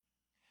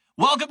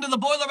Welcome to the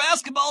Boiler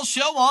Basketball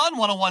Show on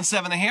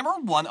 1017 The Hammer,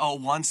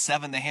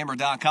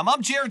 1017thehammer.com.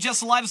 I'm Jared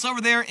Jesselaitis. Over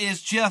there is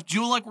Jeff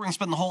Julick. We're going to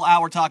spend the whole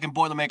hour talking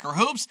Boilermaker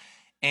hoops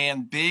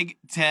and Big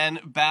Ten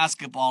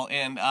basketball.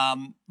 And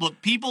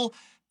look, people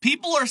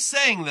are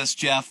saying this,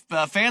 Jeff.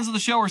 Fans of the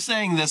show are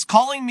saying this,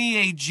 calling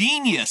me a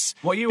genius.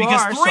 Well, you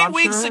because are. Because 3 so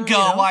weeks sure,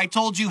 ago, I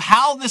told you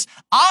how this.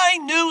 I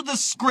knew the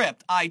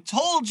script. I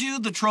told you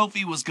the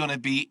trophy was going to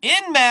be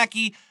in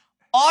Mackey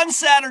on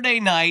Saturday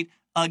night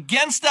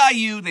against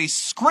IU. They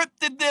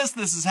scripted this.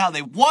 This is how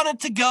they want it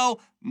to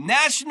go.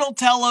 National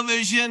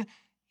television.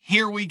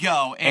 Here we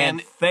go.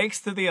 And thanks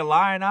to the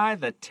Illini,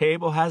 the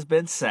table has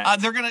been set.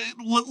 They're going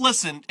to,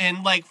 listen,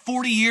 in like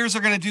 40 years,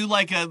 they're going to do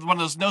like one of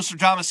those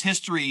Nostradamus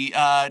History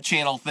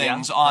Channel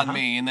things on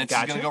me. And it's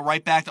going to go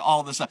right back to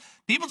all this stuff.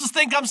 People just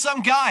think I'm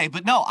some guy,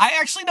 but no, I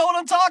actually know what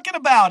I'm talking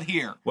about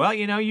here. Well,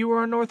 you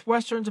were on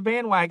Northwestern's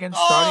bandwagon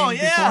starting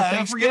before Thanksgiving.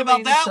 I forget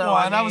about that so,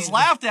 one. I was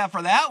laughed at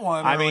for that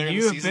one.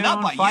 You have been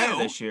on fire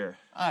this year.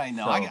 I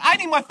know. So, I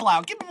need my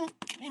flower. Give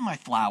me my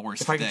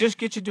flowers. If I could just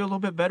get you to do a little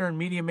bit better in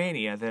Media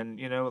Mania, then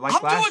like I'm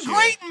last year. I'm doing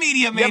great in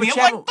Media Mania.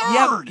 I'm like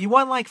third. You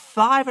won like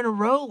 5 in a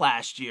row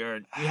last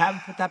year. You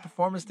haven't put that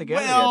performance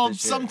together well, yet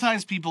this year.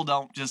 Sometimes people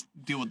don't just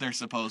do what they're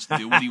supposed to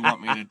do. What do you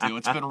want me to do?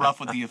 It's been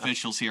rough with the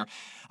officials here.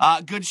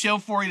 Good show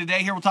for you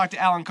today. Here we'll talk to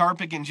Alan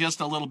Karpik in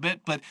just a little bit,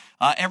 but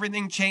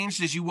everything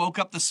changed as you woke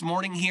up this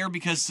morning here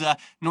because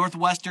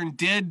Northwestern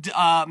did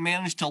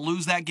manage to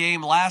lose that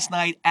game last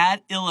night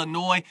at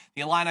Illinois.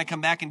 The Illini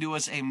come back and do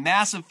us a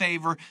massive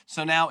favor,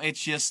 so now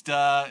it's just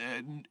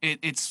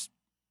it's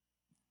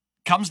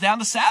comes down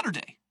to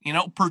Saturday.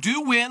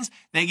 Purdue wins,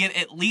 they get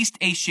at least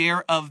a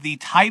share of the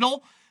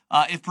title.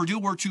 If Purdue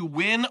were to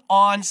win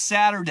on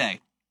Saturday,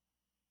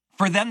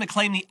 for them to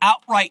claim the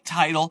outright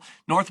title,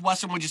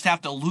 Northwestern would just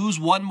have to lose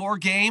one more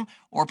game,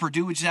 or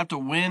Purdue would just have to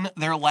win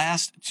their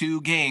last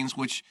 2 games,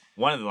 which...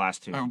 One of the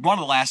last 2. One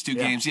of the last 2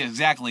 games, yeah,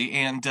 exactly.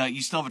 And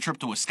you still have a trip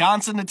to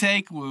Wisconsin to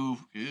take. Woo.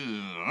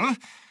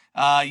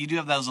 You do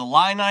have those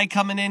Illini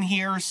coming in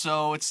here,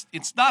 so it's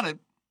not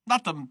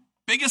the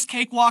biggest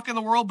cakewalk in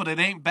the world, but it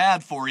ain't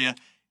bad for you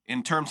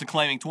in terms of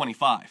claiming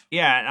 25.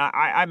 Yeah,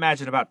 I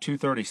imagine about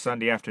 2:30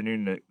 Sunday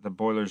afternoon the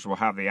Boilers will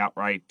have the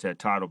outright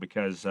title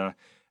because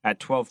at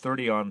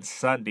 12:30 on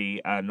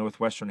Sunday,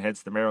 Northwestern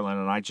heads to Maryland,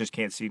 and I just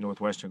can't see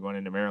Northwestern going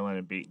into Maryland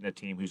and beating a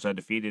team who's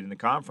undefeated in the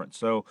conference.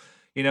 So,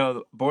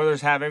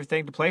 Boilers have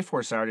everything to play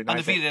for Saturday night.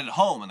 Undefeated at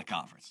home in the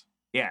conference.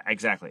 Yeah,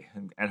 exactly,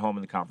 at home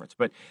in the conference.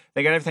 But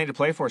they got everything to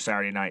play for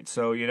Saturday night.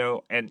 So,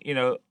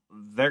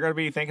 they're going to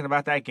be thinking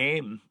about that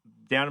game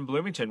down in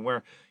Bloomington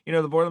where,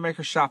 the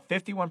Boilermakers shot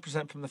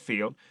 51% from the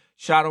field,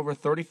 shot over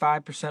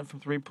 35%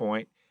 from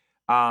three-point,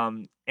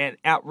 and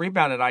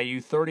out-rebounded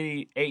IU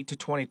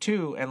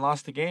 38-22 and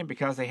lost the game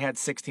because they had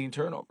 16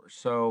 turnovers.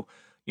 So,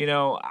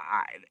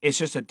 it's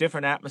just a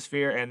different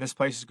atmosphere, and this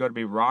place is going to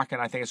be rocking.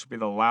 I think it's going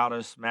to be the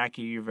loudest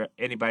Mackey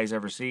anybody's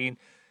ever seen.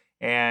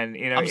 And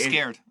I'm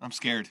scared. I'm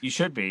scared. You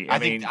should be. I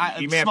think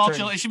small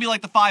children. It should be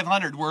like the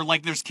 500, where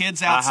like there's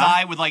kids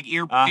outside with like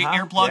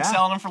earplugs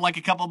selling them for like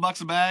a couple of bucks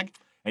a bag.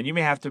 And you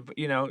may have to,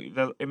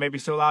 it may be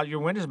so loud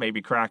your windows may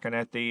be cracking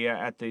at the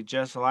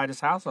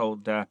Jesselaitis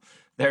household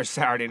there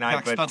Saturday night.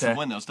 Expensive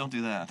windows. Don't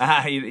do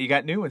that. You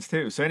got new ones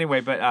too. So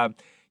anyway, but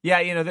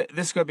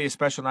this is going to be a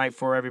special night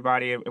for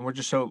everybody, and we're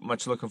just so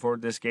much looking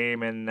forward to this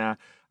game. And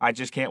I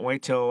just can't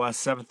wait till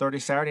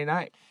 7:30 Saturday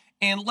night.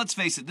 And let's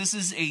face it, this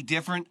is a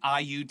different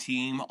IU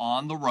team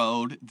on the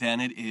road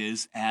than it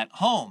is at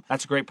home.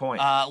 That's a great point.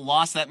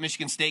 Lost that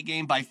Michigan State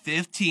game by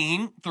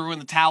 15, threw in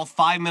the towel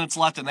 5 minutes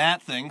left in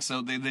that thing,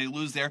 so they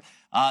lose there.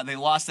 They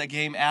lost that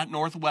game at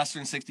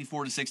Northwestern,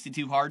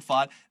 64-62, hard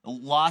fought.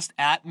 Lost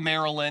at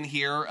Maryland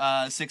here,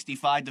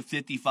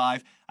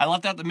 65-55. I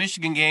left out the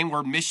Michigan game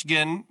where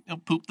Michigan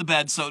pooped the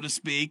bed, so to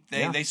speak.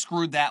 They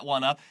screwed that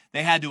one up.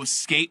 They had to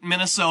escape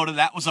Minnesota.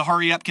 That was a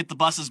hurry up, get the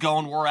buses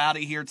going, we're out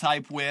of here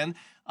type win.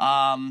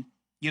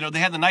 They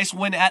had the nice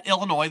win at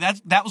Illinois.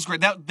 That was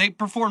great. They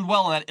performed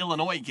well in that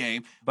Illinois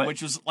game,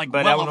 which was over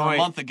a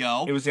month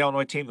ago. It was the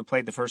Illinois team that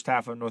played the first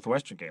half of the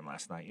Northwestern game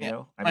last night.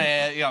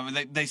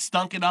 They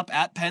stunk it up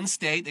at Penn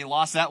State. They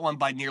lost that one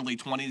by nearly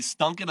 20. They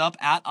stunk it up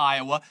at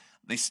Iowa.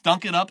 They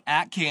stunk it up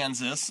at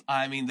Kansas.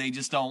 They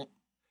just don't.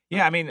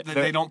 Yeah,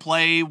 they don't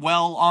play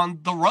well on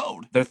the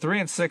road. They're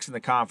 3-6 in the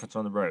conference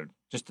on the road.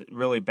 Just a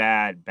really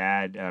bad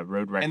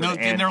road record.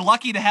 And they're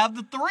lucky to have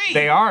the 3.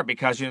 They are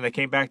because, they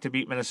came back to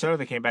beat Minnesota.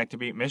 They came back to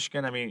beat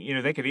Michigan.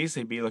 They could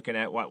easily be looking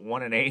at,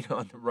 1-8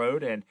 on the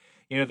road. And,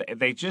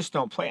 they just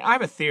don't play. I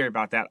have a theory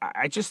about that.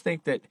 I just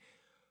think that,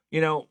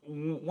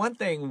 one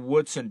thing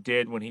Woodson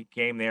did when he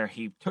came there,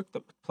 he took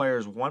the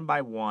players one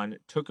by one,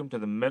 took them to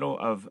the middle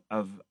of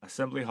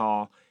Assembly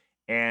Hall,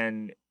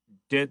 and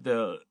did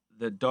the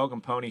dog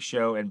and pony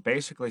show and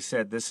basically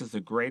said this is the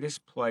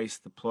greatest place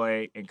to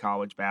play in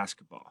college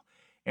basketball.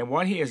 And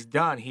what he has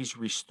done, he's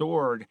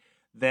restored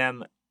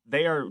them.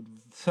 They are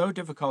so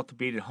difficult to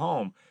beat at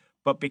home,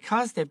 but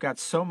because they've got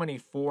so many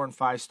 4- and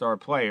 5-star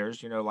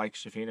players, like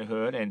Shafina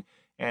Hood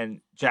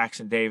and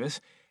Jackson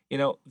Davis,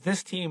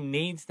 this team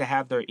needs to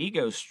have their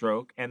ego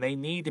stroke, and they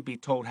need to be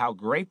told how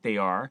great they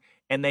are,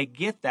 and they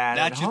get that.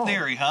 That's at your home.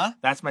 theory, huh?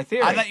 That's my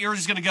theory. I thought you were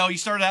just going to go. You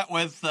started out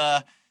with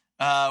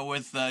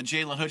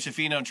Jalen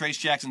Hood-Schifino and Trace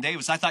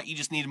Jackson-Davis. I thought you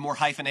just needed more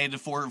hyphenated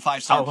 4- and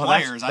 5-star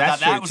players. I thought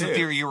that was the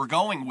theory you were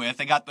going with.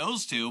 They got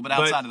those two, but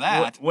outside of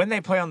that, when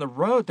they play on the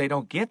road, they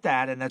don't get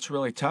that, and that's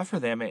really tough for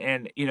them.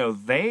 And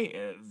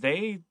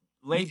they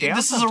lay down.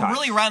 This sometimes. is a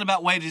really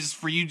roundabout way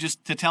for you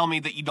just to tell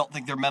me that you don't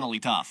think they're mentally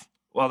tough.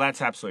 Well,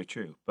 that's absolutely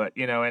true. But,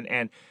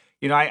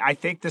 I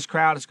think this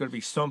crowd is going to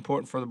be so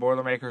important for the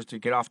Boilermakers to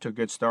get off to a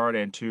good start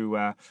and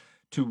to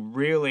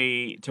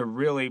really,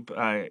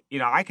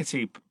 I could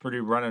see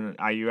Purdue running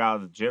IU out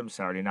of the gym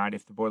Saturday night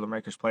if the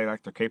Boilermakers play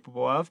like they're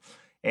capable of.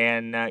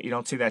 And you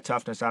don't see that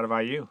toughness out of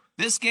IU.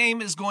 This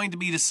game is going to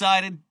be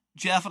decided,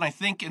 Jeff, and I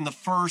think in the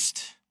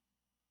first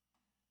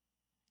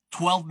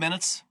 12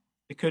 minutes.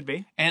 It could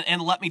be.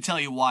 And let me tell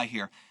you why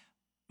here.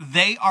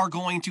 They are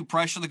going to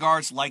pressure the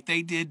guards like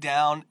they did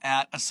down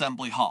at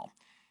Assembly Hall.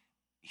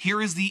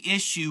 Here is the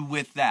issue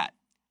with that.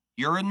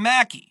 You're in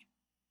Mackey.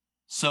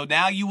 So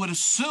now you would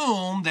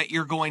assume that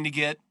you're going to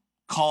get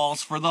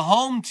calls for the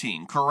home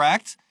team,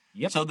 correct?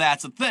 Yep. So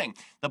that's the thing.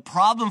 The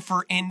problem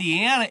for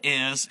Indiana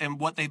is, and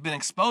what they've been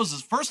exposed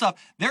is, first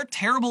off, they're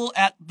terrible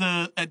at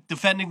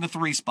defending the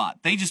 3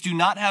 spot. They just do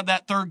not have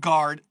that third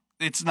guard.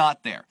 It's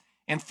not there.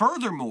 And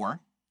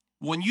furthermore,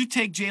 when you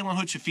take Jalen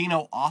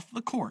Hood-Schifino off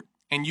the court,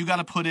 and you got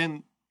to put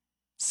in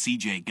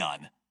CJ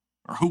Gunn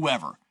or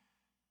whoever,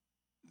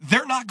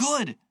 they're not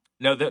good.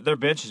 No, their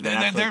bench has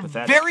been they're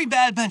pathetic. Very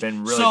bad bench.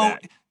 Been really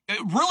bad.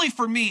 Really,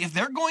 for me, if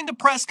they're going to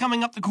press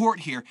coming up the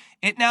court here,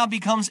 it now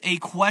becomes a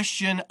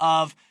question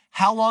of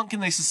how long can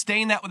they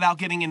sustain that without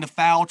getting into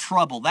foul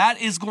trouble.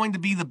 That is going to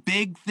be the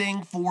big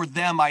thing for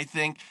them, I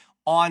think,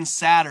 on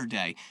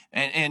Saturday.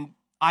 And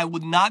I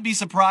would not be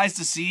surprised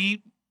to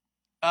see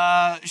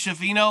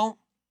Schifino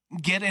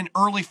get an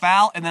early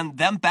foul and then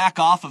them back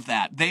off of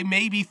that. They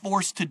may be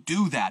forced to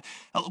do that.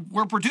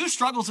 Where Purdue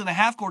struggles in the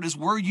half court is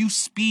where you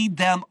speed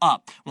them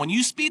up. When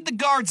you speed the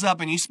guards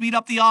up and you speed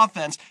up the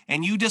offense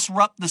and you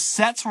disrupt the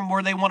sets from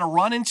where they want to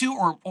run into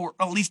or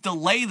at least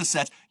delay the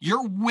sets,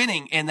 you're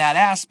winning in that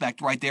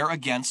aspect right there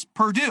against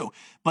Purdue.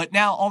 But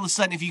now all of a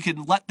sudden, if you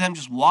can let them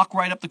just walk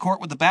right up the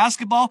court with the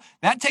basketball,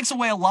 that takes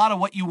away a lot of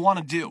what you want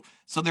to do.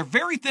 So they're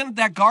very thin at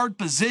that guard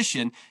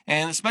position,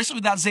 and especially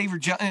without Xavier,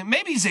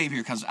 maybe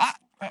Xavier comes.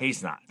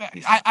 He's not.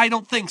 I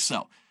don't think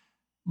so.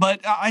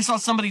 But I saw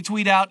somebody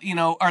tweet out, do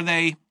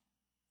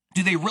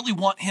they really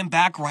want him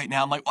back right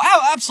now? I'm like,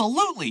 wow,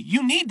 absolutely.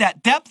 You need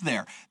that depth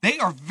there. They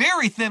are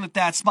very thin at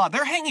that spot.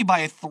 They're hanging by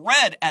a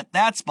thread at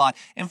that spot.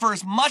 And for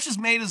as much as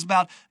made is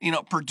about,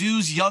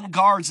 Purdue's young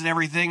guards and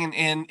everything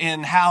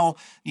and how,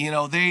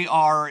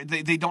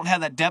 they don't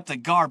have that depth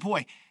at guard.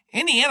 Boy,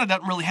 Indiana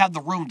doesn't really have the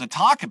room to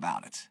talk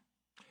about it.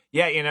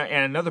 Yeah,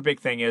 and another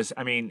big thing is,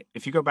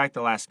 if you go back to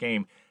the last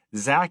game,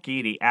 Zach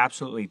Edey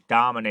absolutely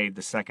dominated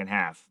the second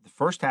half. The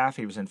first half,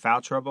 he was in foul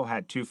trouble,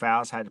 had 2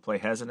 fouls, had to play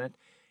hesitant.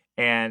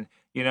 And,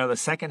 the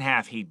second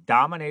half, he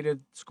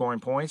dominated scoring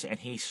points, and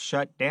he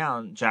shut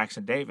down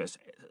Jackson Davis.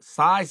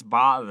 Size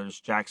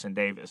bothers Jackson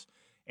Davis.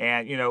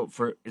 And,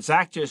 for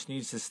Zach just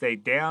needs to stay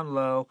down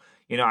low.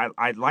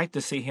 I'd like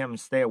to see him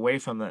stay away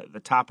from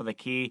the top of the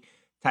key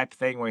type of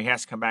thing where he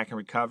has to come back and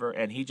recover,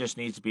 and he just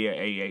needs to be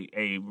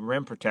a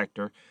rim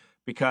protector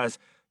because,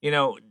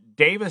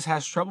 Davis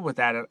has trouble with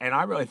that, and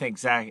I really think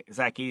Zach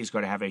Edey is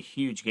going to have a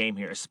huge game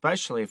here,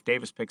 especially if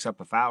Davis picks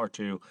up a foul or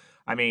two.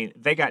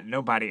 They got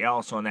nobody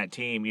else on that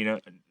team.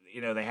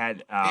 They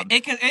had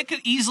it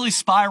could easily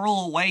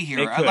spiral away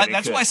here.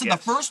 That's why I said yes.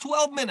 The first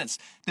 12 minutes,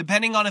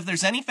 depending on if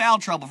there's any foul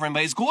trouble for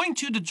anybody, is going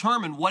to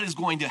determine what is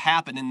going to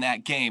happen in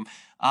that game.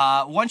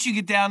 Once you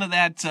get down to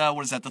that,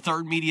 the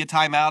third media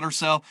timeout or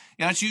so,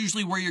 that's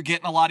usually where you're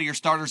getting a lot of your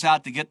starters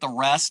out to get the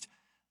rest.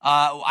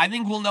 I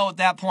think we'll know at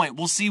that point.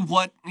 We'll see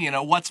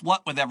what's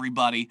what with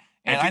everybody,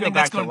 and I think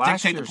that's going to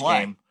dictate the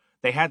play. Game,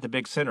 they had the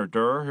big center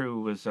Durr, who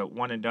was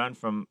one and done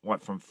from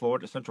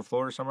Florida, Central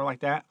Florida, somewhere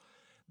like that.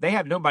 They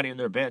have nobody in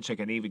their bench that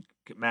can even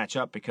match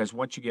up because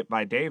once you get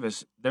by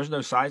Davis, there's no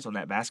size on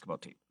that basketball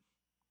team.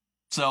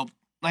 So,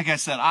 like I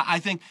said, I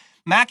think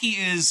Mackey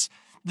is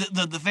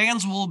the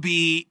fans will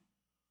be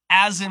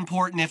as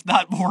important, if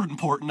not more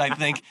important, I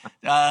think,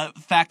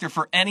 factor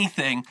for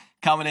anything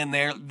coming in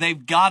there.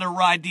 They've got to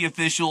ride the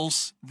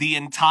officials the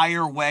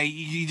entire way.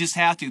 You just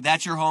have to.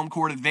 That's your home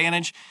court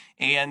advantage,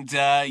 and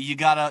you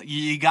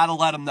gotta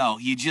let them know.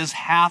 You just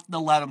have to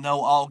let them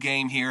know all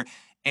game here.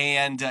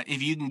 And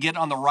if you can get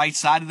on the right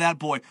side of that,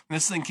 boy,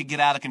 this thing could get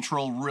out of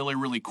control really,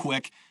 really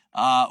quick.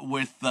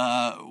 With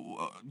the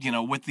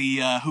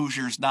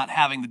Hoosiers not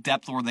having the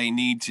depth where they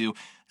need to.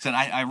 So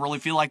I really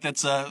feel like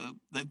that's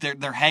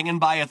they're hanging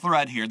by a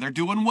thread here. They're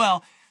doing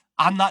well.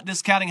 I'm not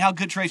discounting how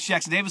good Trace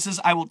Jackson Davis is.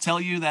 I will tell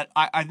you that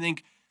I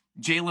think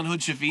Jalen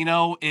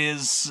Hood-Schifino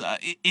is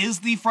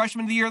the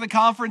freshman of the year of the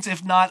conference,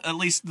 if not at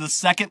least the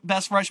second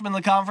best freshman in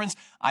the conference.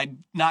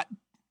 I'm not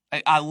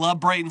I love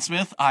Braden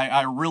Smith.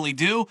 I really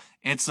do.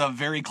 It's a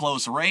very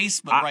close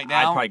race, but right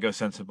now I'd probably go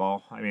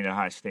Sensabaugh. I mean,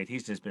 Ohio State,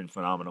 he's just been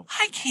phenomenal.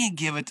 I can't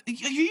give it.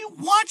 You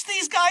watch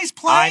these guys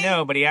play. I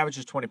know, but he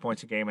averages 20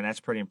 points a game, and that's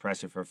pretty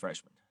impressive for a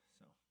freshman.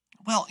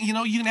 Well, you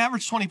can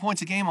average 20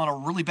 points a game on a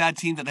really bad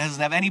team that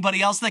doesn't have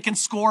anybody else that can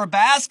score a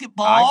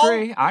basketball.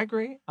 I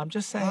agree. I'm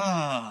just saying.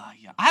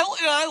 Yeah.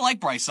 I like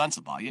Bryce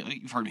Sensabaugh.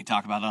 You've heard me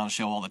talk about it on the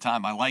show all the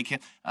time. I like him.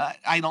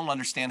 I don't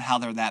understand how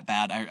they're that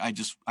bad.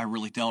 I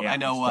really don't. Yeah, I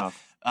know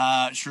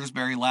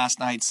Shrewsbury last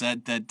night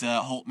said that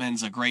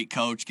Holtman's a great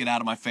coach. Get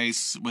out of my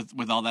face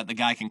with all that. The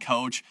guy can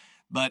coach.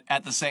 But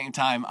at the same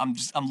time,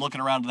 I'm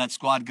looking around to that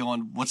squad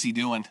going, what's he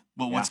doing?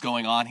 What's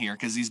going on here?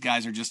 Because these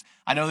guys are just,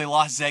 I know they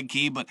lost Zed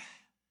Key, but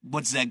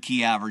what's Zed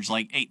Key average?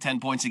 Like 8-10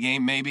 points a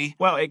game, maybe?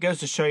 Well, it goes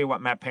to show you what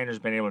Matt Painter's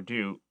been able to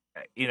do.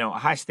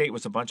 Ohio State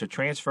was a bunch of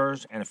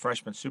transfers and a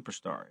freshman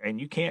superstar.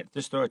 And you can't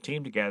just throw a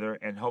team together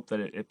and hope that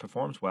it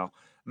performs well.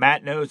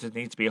 Matt knows it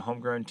needs to be a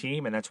homegrown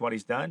team, and that's what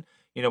he's done.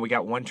 We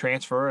got one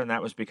transfer, and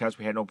that was because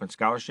we had an open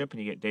scholarship, and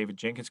you get David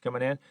Jenkins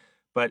coming in.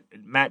 But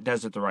Matt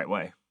does it the right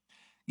way.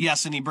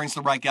 Yes, and he brings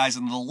the right guys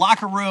into the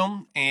locker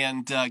room,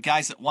 and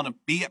guys that want to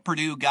be at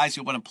Purdue, guys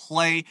who want to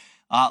play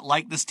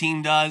like this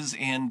team does,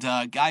 and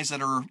guys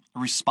that are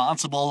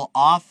responsible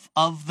off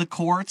of the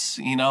courts.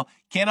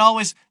 Don't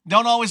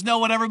always know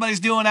what everybody's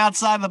doing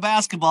outside of the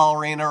basketball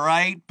arena,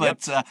 right?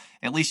 But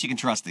at least you can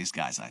trust these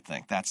guys, I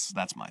think. That's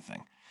my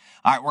thing.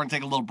 All right, we're going to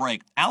take a little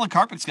break. Alan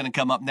Karpik's going to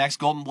come up next,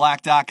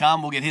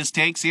 goldenblack.com. We'll get his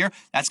takes here.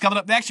 That's coming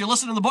up next. You're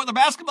listening to the Boiler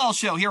Basketball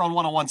Show here on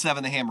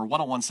 101.7 The Hammer,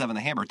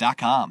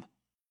 101.7thehammer.com.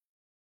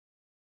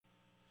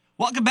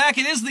 Welcome back.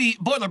 It is the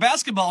Boiler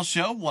Basketball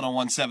Show,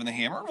 101.7 The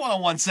Hammer,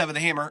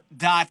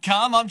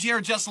 101.7thehammer.com. I'm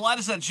Jared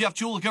Justilitis. That's Jeff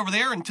Julik over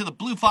there. And to the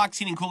Blue Fox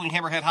Heating Cooling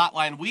Hammerhead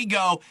Hotline we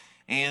go.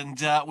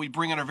 And we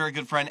bring in our very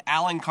good friend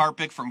Alan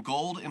Karpik from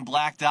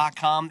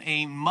goldandblack.com,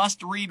 a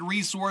must-read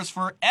resource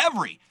for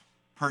every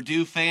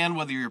Purdue fan,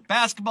 whether you're a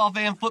basketball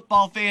fan,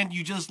 football fan,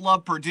 you just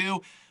love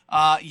Purdue.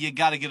 You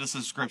got to get a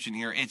subscription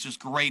here. It's just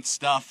great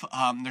stuff.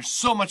 There's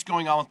so much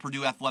going on with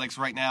Purdue athletics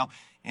right now.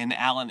 And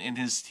Alan and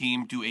his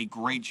team do a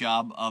great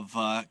job of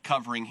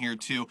covering here,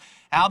 too.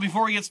 Al,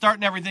 before we get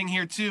started everything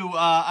here, too,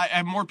 I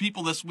have more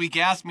people this week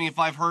ask me if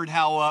I've heard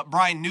how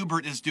Brian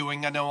Newbert is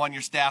doing, I know, on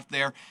your staff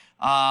there.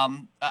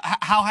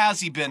 How has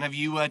he been? Have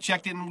you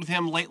checked in with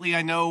him lately?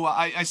 I know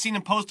I've seen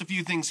him post a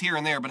few things here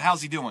and there, but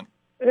how's he doing?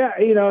 Yeah,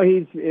 he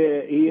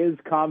is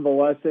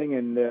convalescing,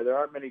 and there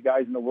aren't many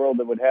guys in the world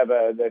that would have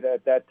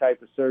that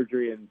type of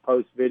surgery and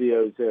post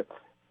videos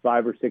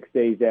 5 or 6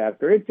 days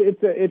after.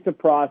 It's a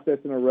process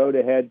and a road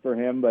ahead for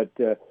him. But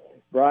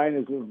Brian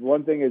is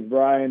one thing. If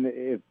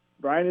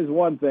Brian is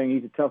one thing,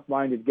 he's a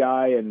tough-minded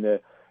guy, and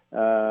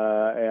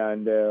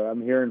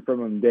I'm hearing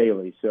from him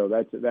daily. So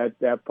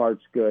that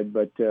part's good.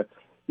 But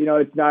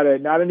it's not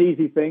an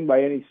easy thing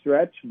by any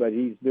stretch. But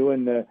he's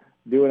doing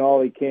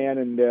all he can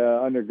and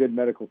under good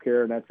medical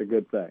care, and that's a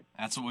good thing.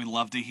 That's what we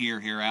love to hear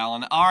here,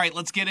 Alan. All right,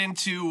 let's get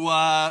into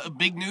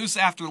big news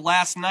after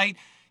last night.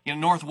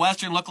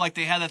 Northwestern looked like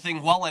they had that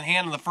thing well in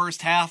hand in the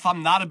first half.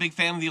 I'm not a big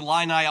fan of the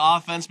Illini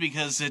offense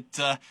because it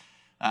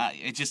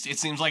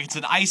seems like it's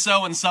an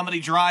ISO and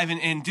somebody drive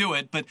and do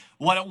it. But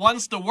when it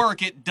wants to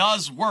work, it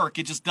does work.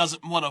 It just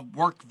doesn't want to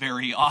work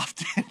very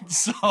often.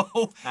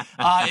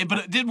 But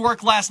it did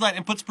work last night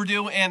and puts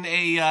Purdue in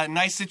a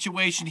nice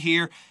situation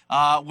here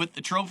with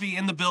the trophy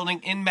in the building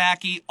in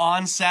Mackey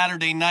on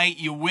Saturday night.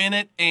 You win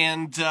it,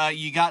 and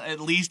you got at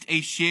least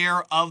a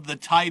share of the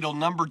title.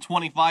 Number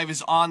 25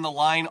 is on the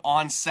line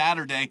on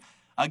Saturday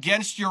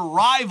against your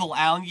rival,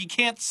 Alan. You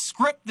can't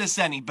script this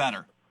any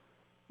better.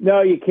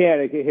 No, you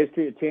can't.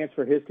 A chance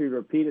for history to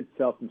repeat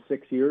itself from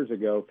 6 years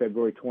ago,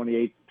 February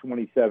 28th,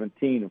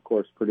 2017. Of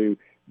course, Purdue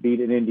beat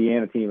an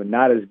Indiana team, and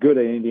not as good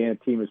an Indiana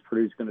team as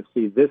Purdue's going to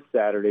see this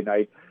Saturday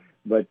night.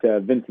 But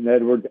Vincent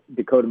Edwards,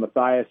 Dakota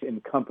Mathias,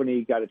 and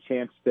company got a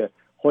chance to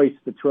hoist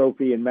the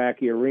trophy in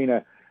Mackey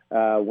Arena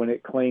when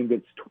it claimed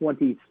its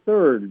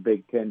 23rd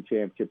Big Ten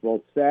championship.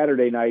 Well,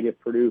 Saturday night, if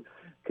Purdue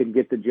can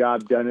get the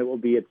job done, it will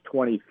be its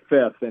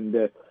 25th. And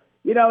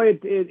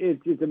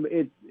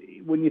it's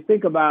when you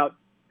think about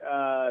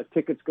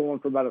tickets going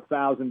for about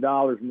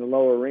 $1,000 in the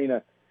lower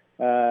arena,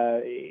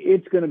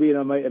 it's going to be an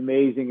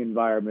amazing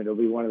environment. It'll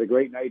be one of the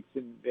great nights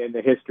in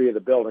the history of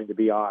the building, to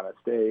be honest.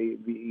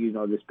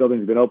 This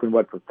building's been open,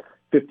 for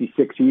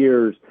 56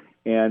 years,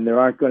 and there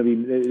aren't going to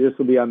be, this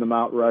will be on the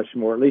Mount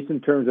Rushmore, at least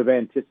in terms of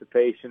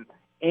anticipation,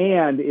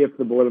 and if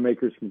the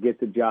Boilermakers can get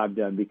the job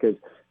done, because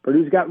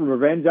Purdue's got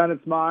revenge on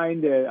its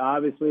mind,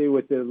 obviously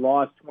with the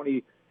loss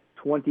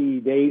 20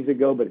 days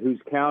ago, but who's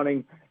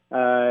counting?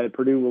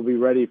 Purdue will be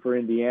ready for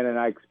Indiana, and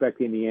I expect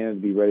Indiana to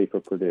be ready for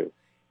Purdue.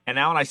 And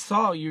Alan, I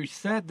saw you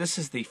said this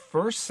is the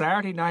first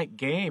Saturday night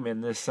game in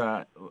this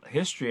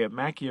history of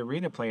Mackey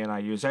Arena playing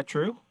IU. Is that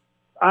true?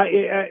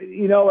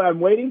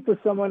 I'm waiting for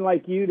someone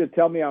like you to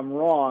tell me I'm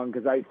wrong,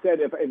 because I said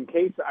in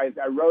case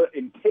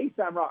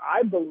I'm wrong.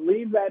 I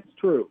believe that's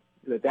true.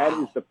 That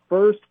is the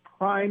first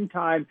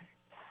primetime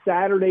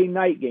Saturday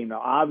night game. Now,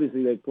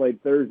 obviously, they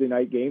played Thursday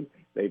night games.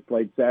 They've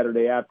played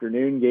Saturday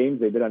afternoon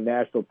games. They've been on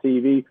national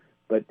TV.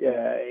 But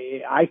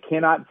I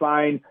cannot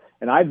find,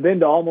 and I've been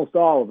to almost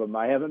all of them.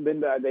 I haven't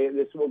been to.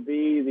 This will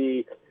be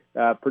the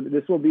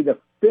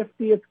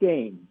 50th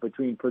game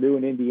between Purdue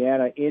and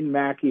Indiana in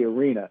Mackey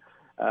Arena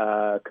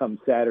come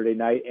Saturday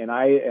night, and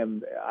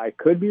I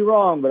could be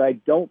wrong, but I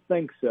don't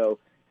think so.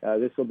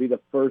 This will be the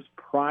first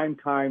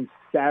primetime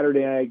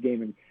Saturday night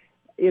game, and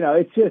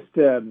it's just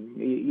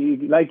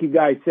like you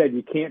guys said,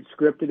 you can't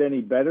script it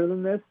any better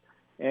than this,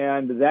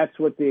 and that's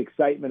what the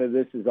excitement of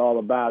this is all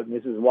about, and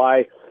this is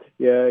why.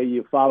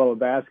 You follow a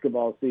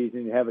basketball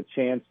season, you have a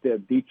chance to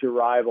beat your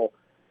rival.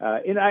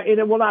 And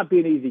it will not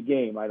be an easy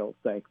game, I don't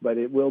think, but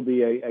it will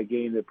be a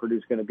game that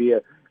Purdue's going to be,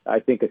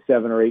 I think, a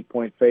 7 or 8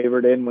 point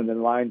favorite in when the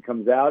line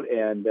comes out,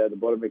 and the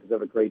Boilermakers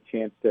have a great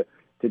chance to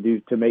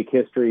make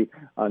history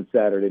on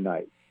Saturday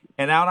night.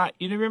 And Al,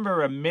 you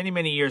remember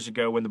many years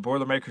ago when the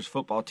Boilermakers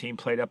football team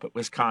played up at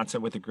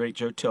Wisconsin with the great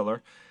Joe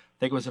Tiller. I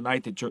think it was the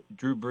night that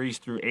Drew Brees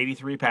threw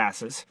 83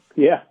 passes.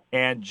 Yeah.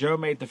 And Joe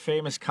made the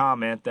famous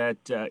comment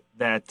that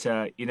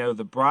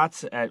the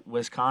brats at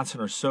Wisconsin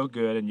are so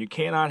good, and you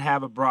cannot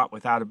have a brat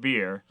without a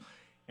beer.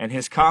 And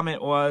his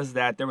comment was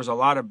that there was a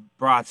lot of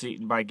brats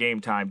eaten by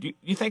game time. Do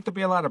you think there'll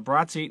be a lot of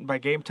brats eaten by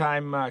game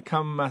time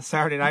come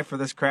Saturday night for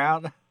this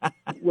crowd?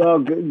 Well,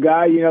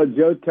 Guy,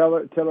 Joe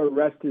Tiller,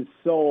 rest his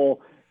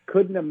soul,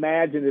 couldn't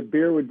imagine that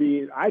beer would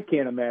be. I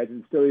can't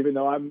imagine still, even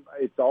though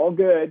it's all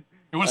good.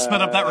 You would have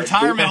sped up that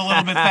retirement a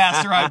little bit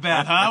faster, I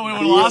bet, huh? We would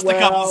have lost a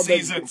couple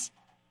seasons.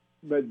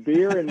 But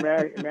beer in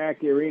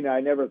Mackey Arena, I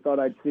never thought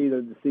I'd see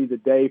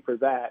the day for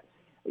that.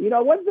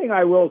 One thing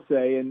I will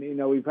say, and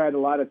we've had a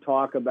lot of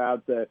talk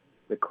about the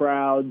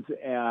crowds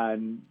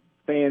and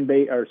fan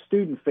base or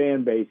student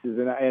fan bases,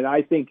 and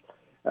I think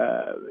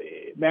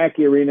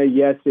Mackey Arena,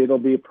 yes, it'll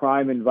be a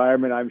prime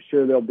environment. I'm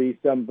sure there'll be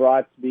some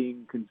brats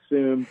being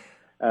consumed.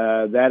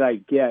 That I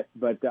get,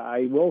 but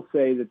I will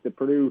say that the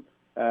Purdue.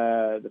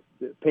 The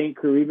paint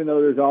crew, even though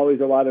there's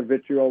always a lot of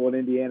vitriol when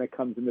Indiana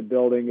comes in the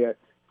building,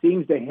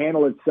 seems to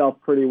handle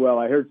itself pretty well.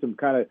 I heard some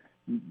kind of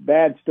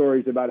bad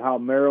stories about how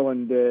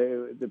Maryland,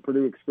 the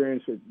Purdue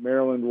experience with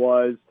Maryland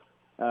was.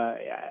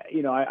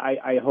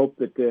 I hope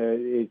that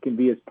it can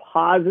be as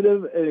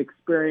positive an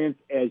experience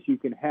as you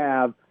can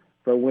have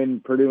for when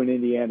Purdue and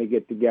Indiana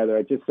get together.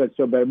 I just said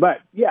so better.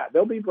 But, yeah,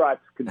 there'll be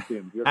brats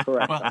consumed. You're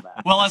correct on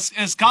that. Well,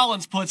 as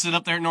Collins puts it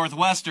up there at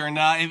Northwestern,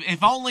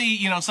 if only,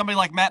 somebody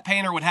like Matt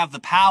Painter would have the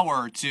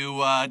power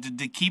to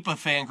keep a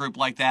fan group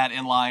like that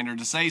in line or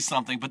to say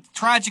something. But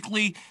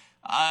tragically,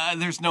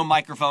 there's no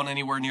microphone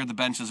anywhere near the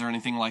benches or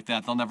anything like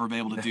that. They'll never be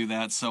able to do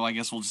that. So I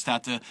guess we'll just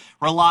have to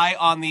rely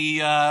on the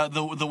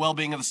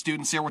well-being of the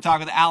students here. We're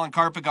talking with Alan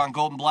Karpik on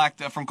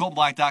from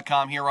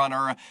GoldenBlack.com here on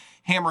our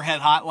Hammerhead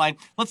Hotline.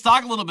 Let's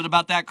talk a little bit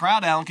about that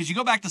crowd, Alan, because you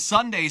go back to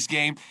Sunday's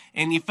game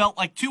and you felt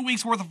like 2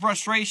 weeks worth of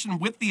frustration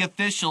with the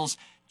officials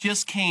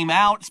just came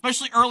out,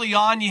 especially early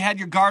on. You had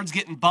your guards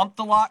getting bumped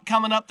a lot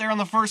coming up there on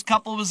the first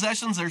couple of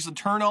possessions. There's the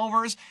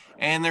turnovers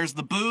and there's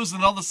the boos,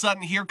 and all of a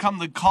sudden here come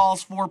the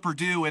calls for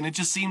Purdue, and it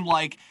just seemed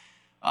like,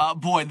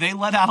 they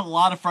let out a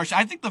lot of frustration.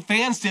 I think the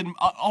fans did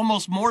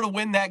almost more to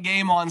win that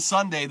game on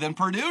Sunday than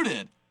Purdue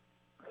did.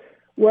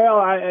 Well,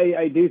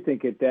 I do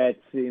think that's,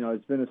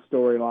 it's been a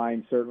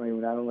storyline, certainly,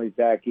 not only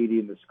Zach Edey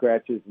and the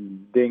scratches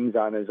and dings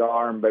on his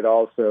arm, but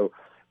also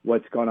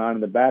what's going on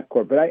in the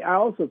backcourt. But I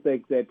also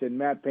think that, and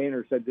Matt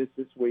Painter said this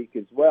week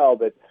as well,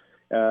 that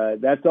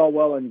that's all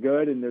well and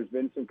good, and there's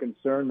been some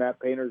concern.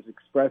 Matt Painter's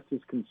expressed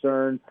his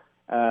concern.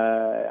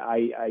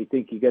 I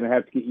think you're going to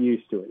have to get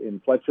used to it.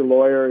 And Fletcher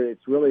Lawyer,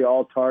 it's really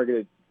all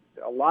targeted.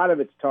 A lot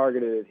of it's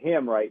targeted at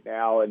him right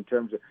now in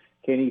terms of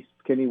can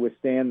he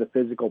withstand the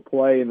physical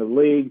play in the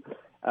league.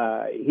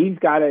 He's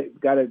got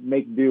to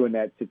make do in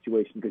that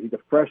situation because he's a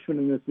freshman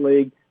in this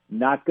league,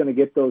 not going to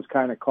get those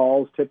kind of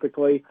calls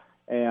typically.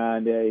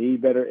 And he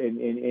better, and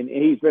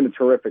he's been a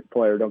terrific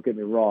player. Don't get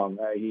me wrong;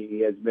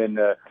 he has been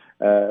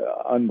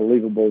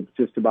unbelievable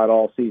just about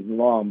all season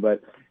long.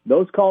 But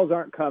those calls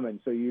aren't coming,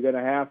 so you're going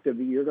to have to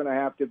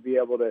be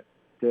able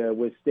to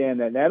withstand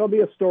that. And that'll be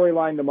a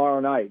storyline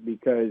tomorrow night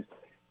because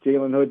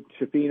Jalen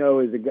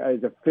Hood-Schifino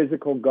is a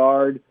physical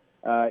guard.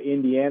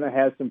 Indiana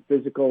has some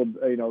physical,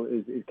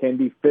 it can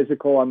be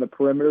physical on the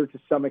perimeter to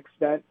some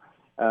extent.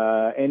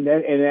 And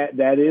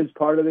that is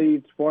part of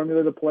the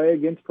formula to play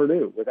against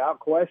Purdue, without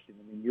question.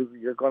 I mean,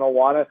 you're going to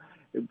want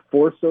to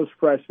force those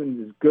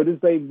freshmen, as good as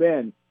they've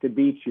been, to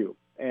beat you.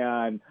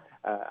 And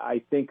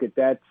I think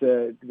that's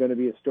going to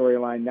be a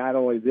storyline not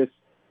only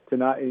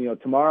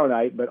tomorrow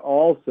night, but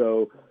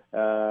also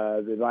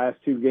the last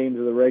two games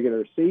of the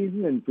regular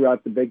season and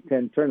throughout the Big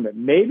Ten tournament.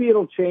 Maybe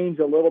it'll change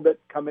a little bit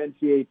come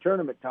NCAA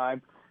tournament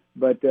time,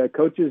 but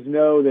coaches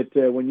know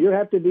that when you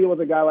have to deal with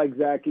a guy like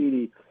Zach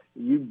Edey,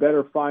 you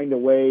better find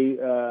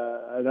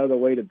another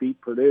way to beat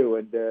Purdue,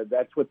 and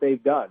that's what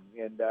they've done.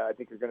 And I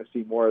think you're going to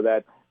see more of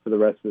that for the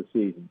rest of the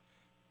season.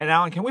 And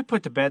Alan, can we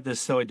put to bed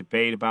this silly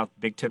debate about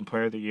Big Ten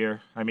Player of the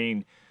Year? I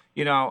mean,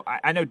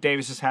 I know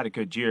Davis has had a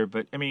good year,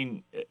 but I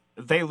mean,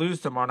 they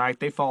lose tomorrow night,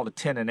 they fall to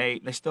 10-8,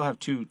 and they still have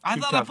two tough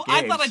games.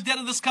 I thought I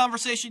did this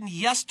conversation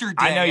yesterday.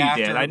 I know you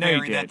after did. I know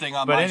you did. That thing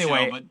on but my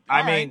anyway, show, but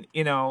I mean,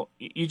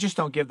 you just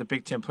don't give the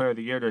Big Ten Player of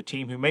the Year to a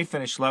team who may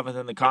finish 11th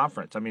in the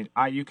conference. I mean,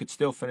 IU could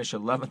still finish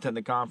 11th in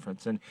the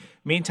conference. And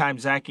meantime,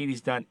 Zach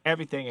Edey's done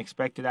everything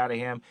expected out of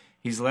him.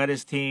 He's led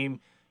his team,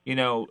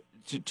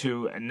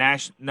 to a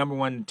number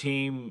one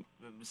team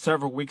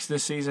several weeks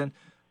this season.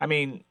 I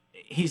mean,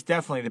 he's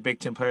definitely the Big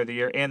Ten Player of the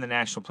Year and the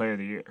National Player of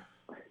the Year.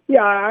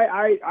 Yeah,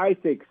 I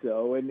think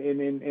so, and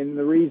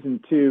the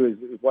reason too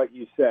is what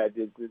you said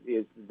is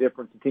the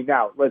difference in team.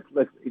 Now let's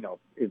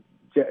if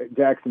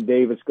Jackson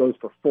Davis goes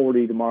for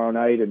 40 tomorrow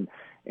night and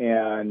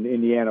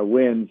Indiana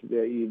wins,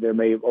 there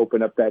may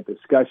open up that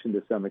discussion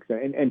to some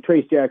extent. And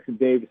Trace Jackson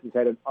Davis has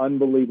had an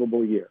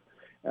unbelievable year.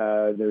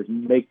 There's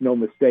make no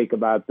mistake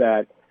about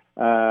that.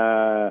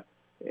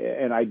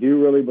 And I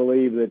do really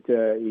believe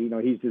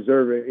that he's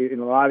deserving. In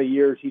a lot of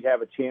years, he'd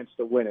have a chance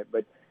to win it,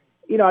 but.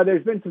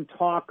 There's been some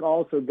talk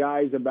also,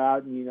 guys,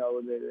 about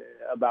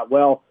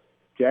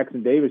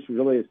Jackson Davis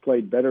really has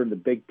played better in the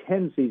Big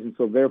Ten season,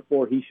 so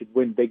therefore he should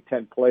win Big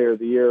Ten Player of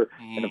the Year.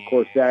 Yeah. And of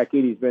course, Zach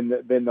Edey's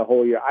been the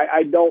whole year.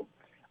 I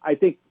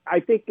think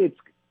it's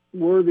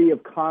worthy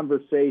of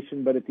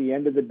conversation, but at the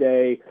end of the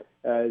day,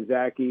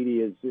 Zach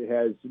Edey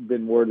has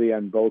been worthy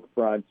on both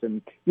fronts.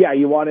 And yeah,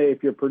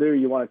 if you're Purdue,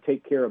 you want to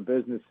take care of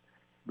business.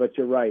 But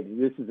you're right.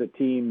 This is a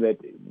team that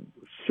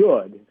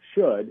should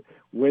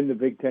win the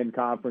Big Ten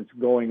Conference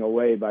going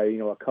away by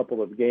a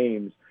couple of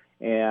games,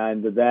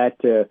 and that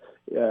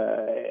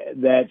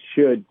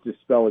should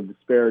dispel a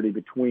disparity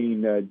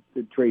between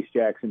Trace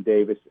Jackson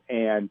Davis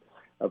and,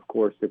 of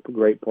course, the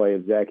great play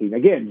of Zach Edey.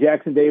 Again,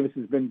 Jackson Davis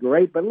has been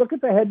great, but look at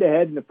the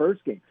head-to-head in the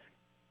first game.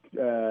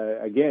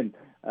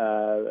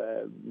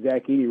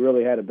 Zach Edey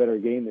really had a better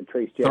game than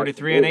Trace Jackson.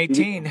 33 and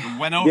 18.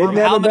 Went over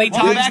how many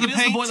times back to the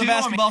paint, the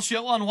Basketball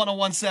Show on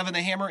 101.7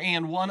 The Hammer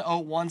and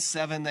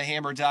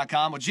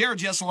 101.7thehammer.com with Jared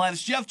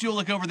Jesselaitis, Jeff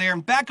Julik over there,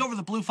 and back over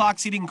the Blue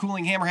Fox Heating and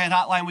Cooling Hammerhead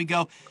Hotline we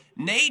go.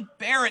 Nate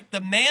Barrett,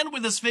 the man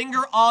with his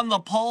finger on the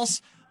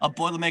pulse of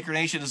Boilermaker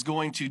Nation, is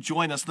going to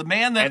join us. The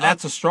man that, and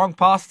that's a strong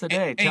pulse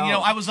today. And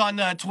I was on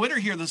Twitter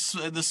here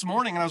this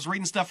morning, and I was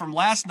reading stuff from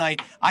last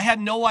night. I had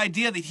no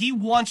idea that he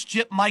once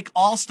gypped Mike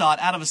Allstott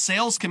out of a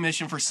sales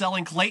commission for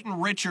selling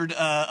Clayton Richard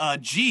a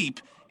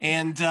Jeep.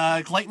 And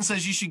Clayton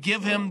says you should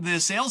give him the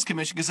sales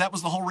commission because that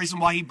was the whole reason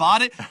why he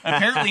bought it.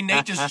 Apparently,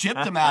 Nate just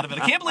gypped him out of it.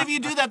 I can't believe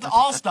you do that to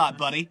Allstott,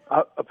 buddy.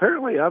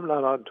 Apparently, I'm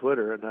not on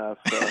Twitter enough.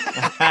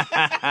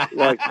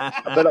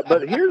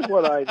 But here's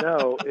what I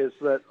know is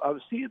that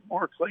I'm seeing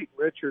more Clayton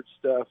Richards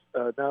stuff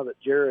now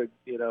that Jared,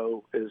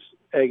 is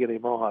egging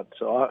him on.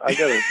 So I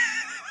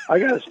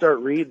got to start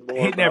reading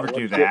more. He'd never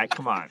do that.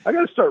 Come on. I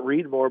got to start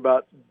reading more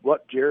about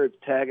what Jared's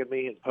tagging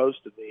me and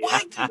posting me.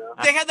 What?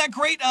 They had that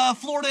great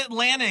Florida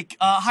Atlantic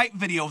hype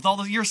video with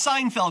all your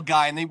Seinfeld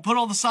guy, and they put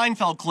all the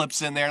Seinfeld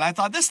clips in there. And I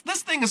thought this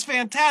thing is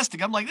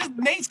fantastic. I'm like,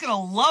 Nate's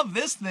gonna love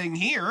this thing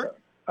here.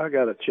 I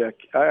got to check.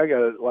 I got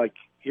to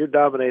you're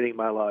dominating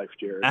my life,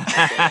 Jared.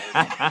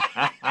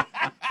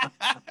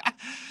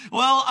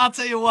 Well, I'll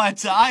tell you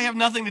what, I have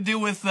nothing to do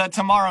with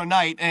tomorrow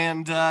night,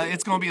 and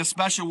it's going to be a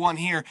special one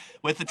here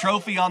with the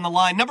trophy on the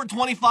line. Number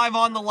 25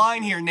 on the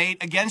line here,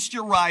 Nate, against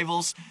your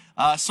rivals.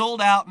 Sold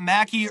out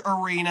Mackey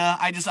Arena.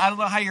 I don't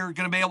know how you're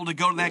going to be able to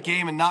go to that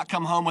game and not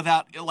come home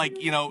without,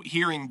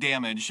 hearing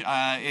damage.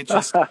 It's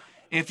just...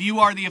 If you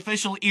are the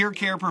official ear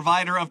care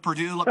provider of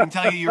Purdue, let me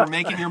tell you're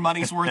making your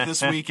money's worth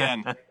this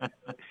weekend.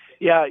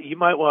 Yeah, you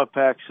might want to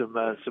pack some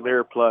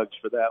earplugs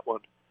for that one.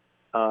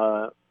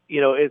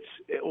 It's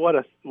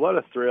what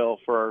a thrill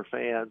for our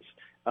fans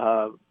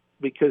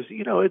because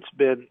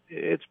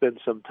it's been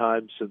some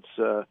time since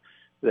the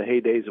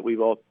heydays that we've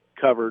all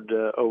covered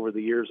over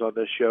the years on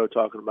this show,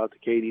 talking about the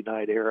Katie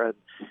Knight era,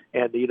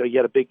 and you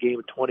had a big game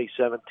in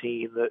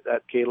 2017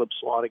 that Caleb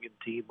Swanigan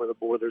team where the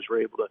Boilers were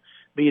able to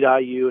beat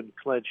IU and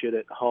clinch it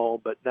at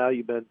home. But now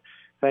you've been,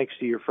 thanks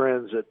to your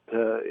friends at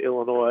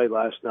Illinois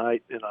last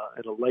night in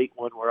a late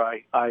one where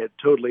I had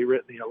totally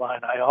written the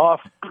Illini off,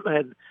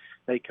 and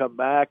they come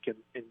back and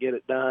get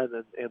it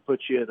done and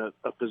put you in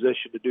a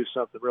position to do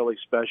something really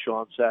special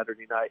on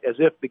Saturday night. As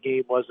if the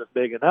game wasn't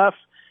big enough,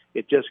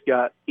 it just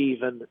got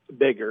even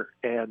bigger,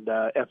 and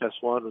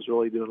FS1 was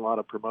really doing a lot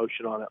of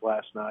promotion on it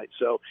last night.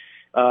 So,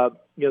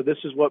 this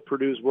is what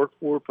Purdue's worked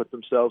for, put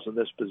themselves in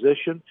this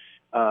position.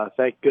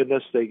 Thank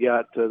goodness they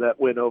got that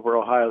win over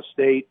Ohio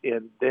State,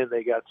 and then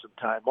they got some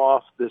time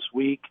off this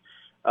week.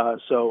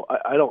 So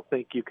I don't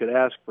think you could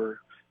ask for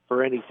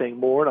anything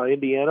more. Now,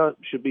 Indiana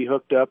should be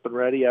hooked up and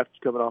ready after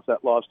coming off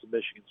that loss to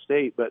Michigan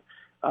State. But,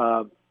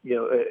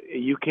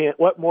 you can't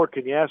 – what more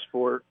can you ask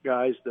for,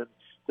 guys, than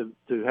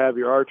to have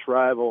your arch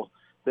rival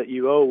that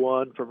you owe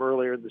one from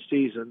earlier in the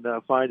season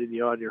finding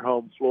you on your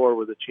home floor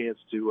with a chance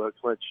to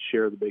clinch a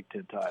share of the Big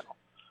Ten title.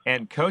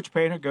 And Coach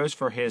Painter goes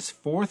for his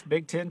fourth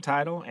Big Ten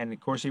title, and, of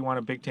course, he won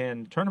a Big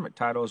Ten tournament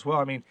title as well.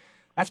 I mean,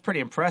 that's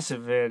pretty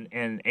impressive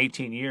in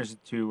 18 years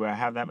to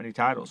have that many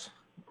titles.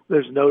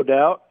 There's no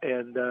doubt,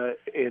 and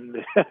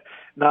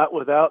not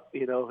without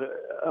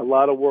a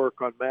lot of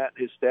work on Matt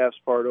and his staff's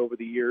part over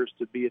the years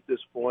to be at this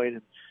point.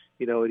 And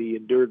he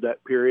endured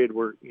that period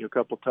where a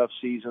couple of tough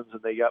seasons,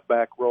 and they got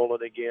back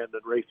rolling again.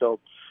 And Rayfeld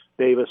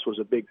Davis was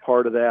a big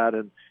part of that,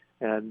 and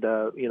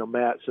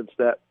Matt, since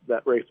that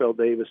Rayfeld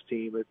Davis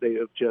team, they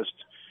have just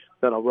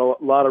done a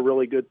lot of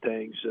really good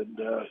things. And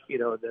then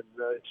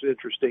it's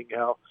interesting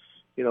how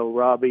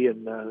Robbie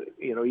and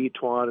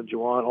Etwan and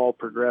Juwan all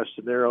progressed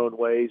in their own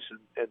ways,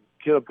 and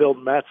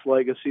build Matt's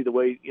legacy the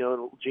way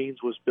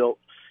Gene's was built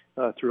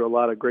through a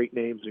lot of great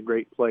names and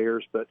great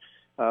players. But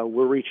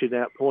we're reaching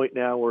that point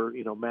now where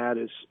Matt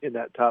is in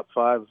that top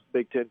 5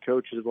 Big Ten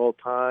coaches of all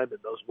time, and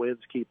those wins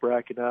keep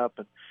racking up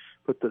and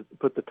put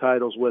the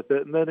titles with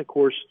it. And then of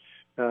course,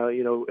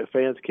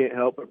 fans can't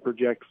help but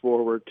project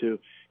forward to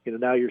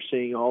now you're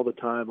seeing all the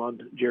time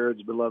on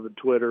Jared's beloved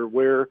Twitter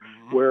where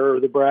are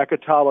the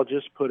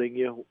bracketologists putting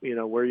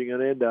where you're going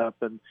to end up,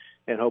 and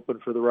hoping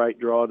for the right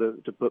draw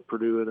to put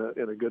Purdue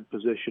in a good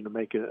position to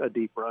make a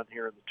deep run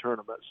here in the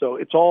tournament. So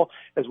it's all,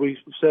 as we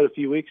said a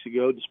few weeks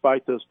ago,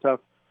 despite those tough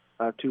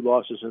 2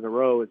 losses in a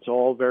row, it's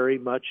all very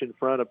much in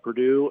front of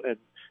Purdue. And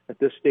at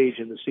this stage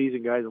in the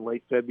season, guys, in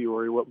late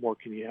February, what more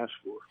can you ask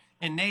for?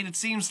 And Nate, it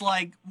seems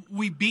like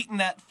we've beaten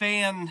that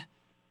fan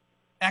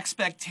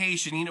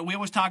expectation. We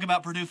always talk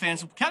about Purdue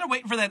fans kind of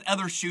waiting for that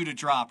other shoe to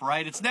drop,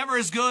 right? It's never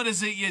as good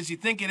as you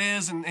think it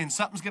is, and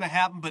something's going to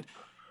happen. But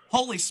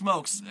holy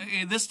smokes,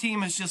 this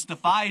team has just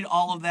defied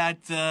all of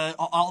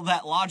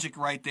that logic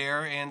right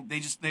there, and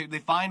they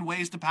find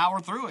ways to power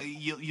through it.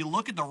 You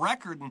look at the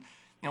record,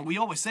 and we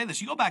always say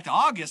this. You go back to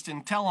August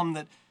and tell them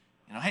that,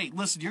 hey,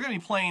 listen, you're going to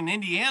be playing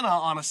Indiana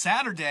on a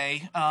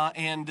Saturday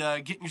and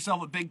getting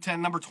yourself a Big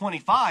Ten number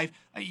 25.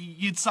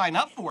 You'd sign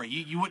up for it.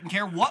 You wouldn't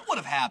care what would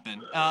have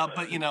happened.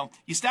 But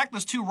you stack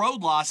those 2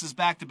 road losses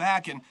back to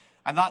back, and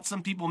I thought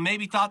some people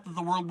maybe thought that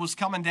the world was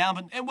coming down,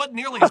 but it wasn't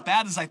nearly as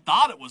bad as I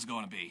thought it was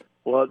going to be.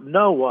 Well,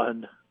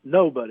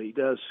 nobody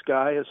does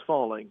Sky is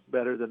Falling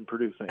better than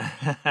Purdue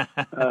fans.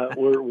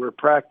 We're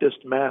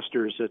practiced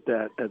masters at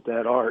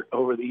that art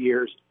over the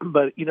years.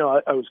 But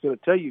I was going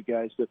to tell you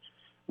guys that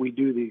we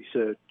do these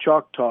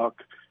Chalk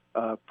Talk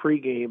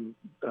pregame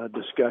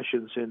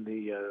discussions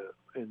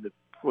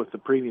with the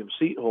premium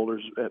seat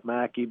holders at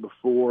Mackey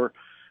before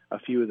a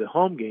few of the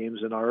home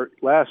games, and our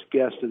last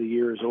guest of the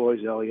year is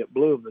always Elliot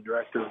Bloom, the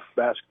director of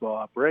basketball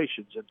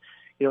operations. And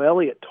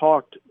Elliot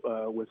talked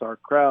with our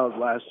crowd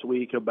last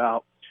week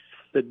about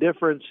the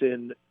difference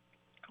in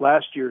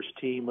last year's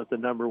team with the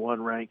number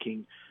 1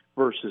 ranking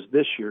versus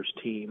this year's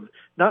team,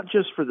 not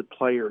just for the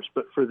players,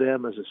 but for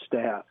them as a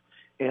staff.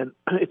 And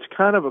it's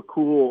kind of a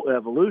cool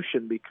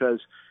evolution, because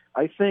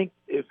I think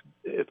if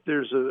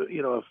there's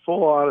a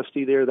full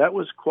honesty there, that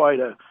was quite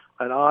an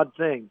odd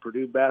thing.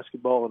 Purdue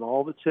basketball in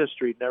all of its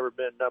history never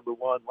been number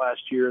 1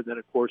 last year. And then,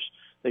 of course,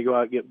 they go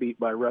out and get beat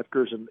by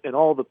Rutgers, and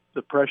all the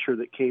pressure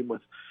that came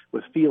with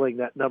feeling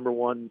that number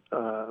 1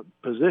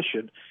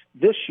 position.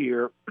 This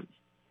year,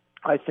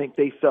 I think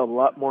they felt a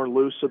lot more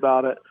loose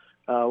about it,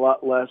 a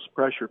lot less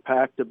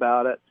pressure-packed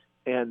about it,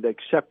 and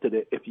accepted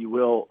it, if you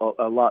will,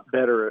 a lot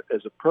better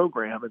as a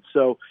program. And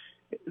so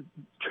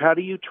how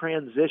do you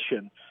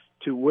transition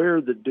to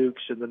where the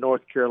Dukes and the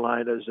North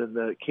Carolinas and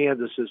the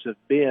Kansases have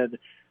been,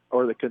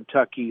 or the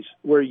Kentuckys,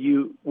 where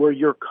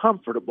you're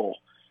comfortable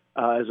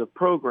as a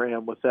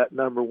program with that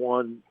number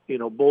 1,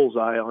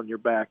 bullseye on your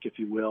back, if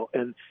you will?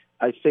 And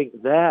I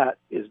think that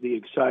is the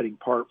exciting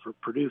part for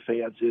Purdue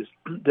fans, is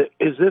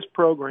this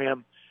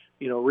program,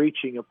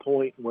 reaching a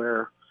point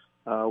where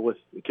with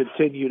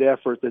continued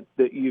effort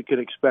that you can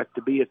expect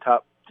to be a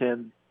top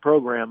 10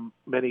 program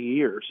many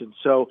years. And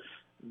so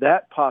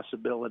that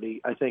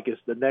possibility, I think, is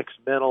the next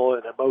mental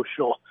and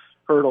emotional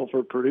hurdle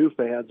for Purdue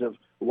fans of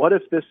what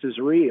if this is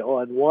real,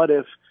 and what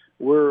if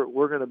we're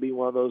going to be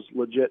one of those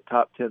legit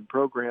top 10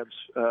 programs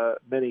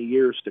many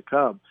years to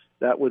come.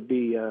 That would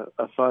be a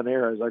fun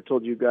era. As I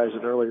told you guys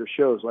in earlier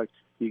shows, like,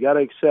 you got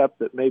to accept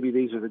that maybe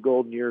these are the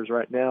golden years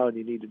right now, and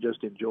you need to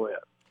just enjoy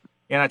it.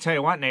 And I tell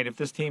you what, Nate, if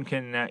this team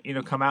can,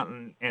 come out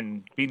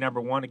and be number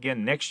 1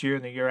 again next year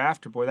and the year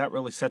after, boy, that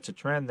really sets a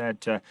trend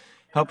that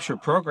helps your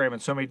program in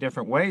so many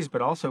different ways,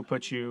 but also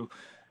puts you,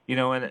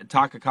 in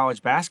talk of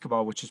college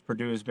basketball, which is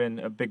Purdue has been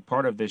a big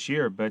part of this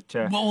year. But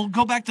well, we'll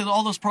go back to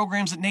all those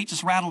programs that Nate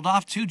just rattled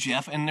off too,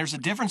 Jeff. And there's a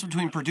difference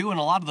between Purdue and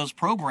a lot of those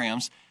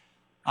programs.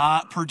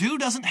 Purdue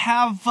doesn't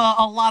have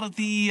a lot of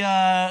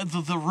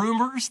the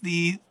rumors,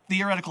 the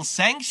theoretical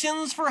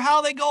sanctions for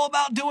how they go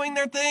about doing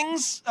their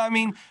things. I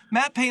mean,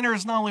 Matt Painter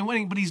is not only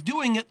winning, but he's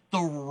doing it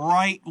the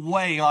right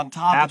way on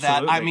top Absolutely.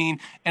 of that. I mean,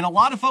 and a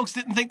lot of folks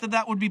didn't think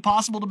that would be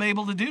possible to be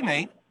able to do,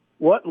 Nate.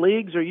 What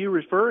leagues are you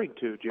referring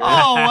to, Jerry? Look,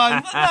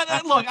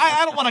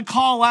 I don't want to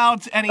call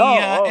out anybody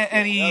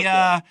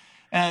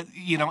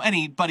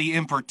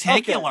in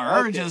particular.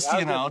 Okay. Just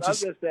I'm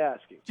just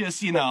asking.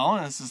 Just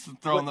just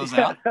throwing those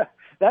out.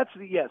 That's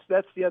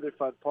the other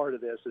fun part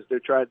of this, is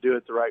they're trying to do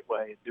it the right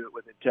way and do it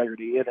with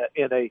integrity in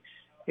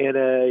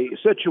a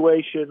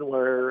situation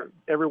where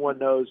everyone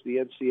knows the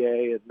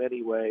NCAA in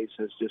many ways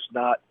has just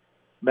not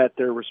met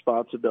their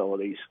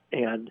responsibilities.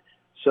 And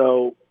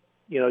so,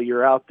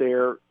 you're out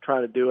there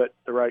trying to do it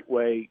the right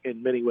way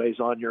in many ways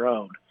on your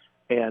own.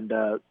 And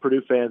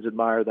Purdue fans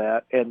admire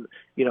that. And,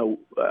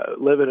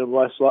 living in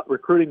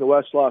recruiting to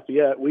West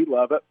Lafayette, we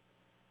love it.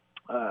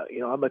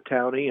 I'm a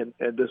townie and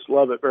just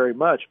love it very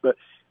much. But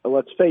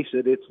let's face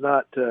it, it's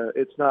not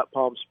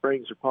Palm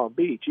Springs or Palm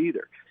Beach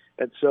either.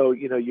 And so,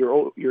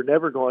 you're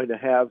never going to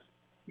have,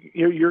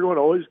 you're going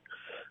to always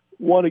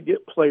want to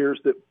get players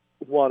that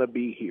want to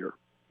be here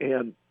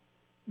and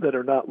that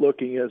are not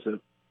looking as a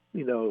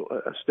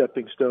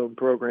stepping stone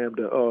program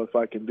to, if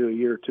I can do a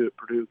year or two at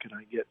Purdue, can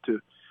I get to,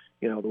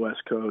 the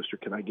West Coast, or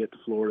can I get to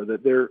Florida?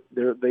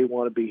 That they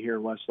want to be here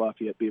in West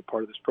Lafayette, be a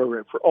part of this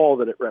program for all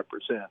that it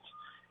represents.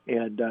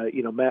 And,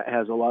 Matt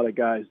has a lot of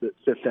guys that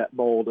fit that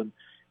mold.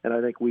 And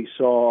I think we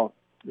saw,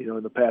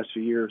 in the past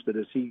few years that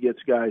as he gets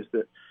guys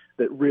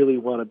that really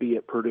want to be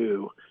at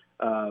Purdue,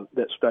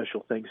 that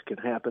special things can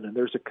happen. And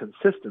there's a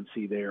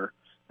consistency there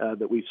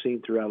that we've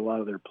seen throughout a lot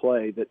of their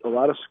play, that a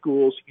lot of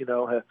schools,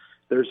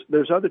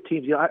 there's other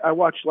teams. I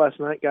watched last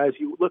night, guys.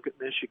 You look at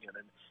Michigan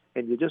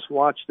and you just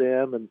watch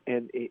them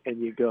and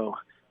you go,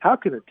 how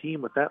can a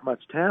team with that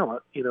much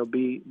talent,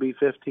 be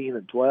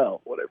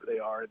 15-12, whatever they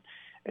are,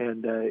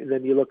 and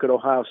then you look at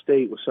Ohio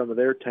State with some of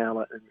their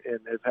talent, and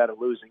they've had a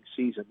losing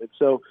season. And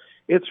so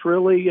it's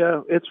really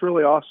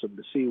awesome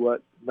to see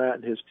what Matt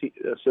and his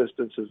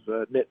assistants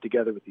have knit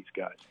together with these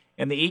guys.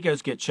 And the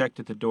egos get checked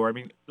at the door. I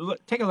mean,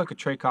 take a look at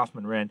Trey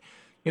Kaufman-Renn.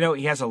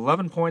 He has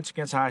 11 points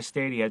against Ohio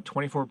State. He had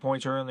 24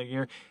 points earlier in the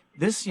year.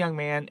 This young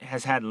man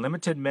has had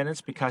limited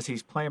minutes because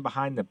he's playing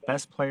behind the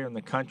best player in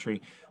the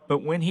country.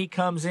 But when he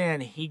comes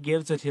in, he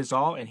gives it his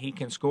all, and he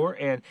can score.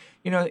 And,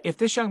 if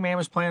this young man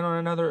was playing on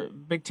another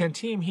Big Ten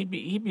team, he'd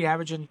be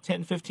averaging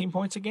 10, 15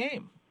 points a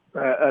game.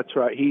 That's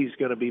right. He's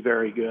going to be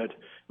very good.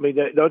 I mean,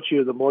 don't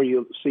you? The more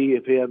you see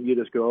of him, you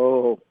just go,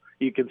 oh,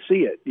 you can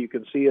see it. You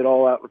can see it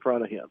all out in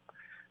front of him.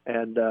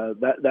 And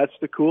that's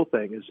the cool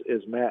thing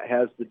is Matt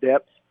has the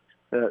depth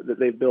that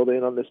they've built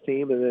in on this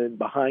team. And then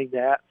behind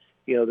that,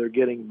 they're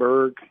getting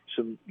Berg,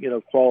 some,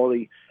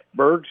 quality.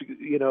 Berg's,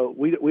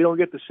 we don't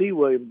get to see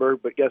William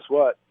Berg, but guess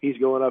what? He's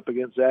going up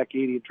against Zach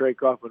Edey and Trey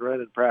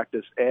Kaufman-Renn in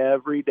practice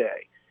every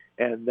day.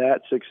 And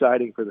that's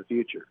exciting for the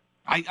future.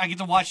 I get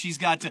to watch.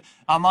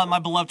 I'm on my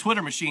beloved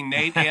Twitter machine,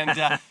 Nate,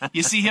 and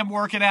you see him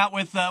working out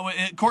with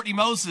Courtney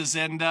Moses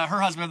and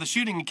her husband at the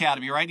shooting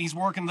academy, right? And he's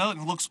working those,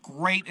 and looks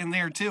great in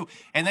there too.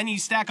 And then you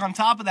stack on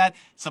top of that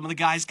some of the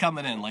guys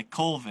coming in, like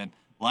Colvin,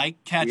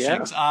 like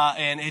Catchings,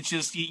 and it's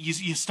just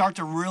you start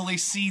to really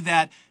see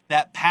that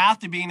path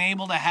to being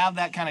able to have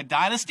that kind of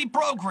dynasty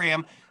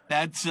program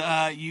that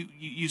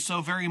you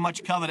so very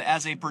much covet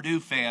as a Purdue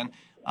fan.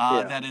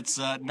 That it's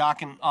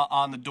knocking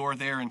on the door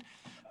there, and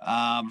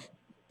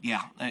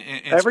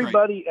it's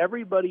great.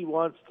 Everybody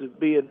wants to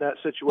be in that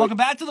situation. Welcome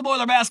back to the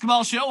Boiler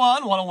Basketball Show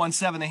on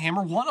 101.7 The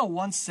Hammer,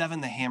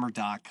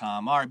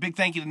 101.7thehammer.com. All right, big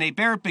thank you to Nate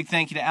Barrett, big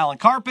thank you to Alan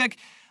Karpik.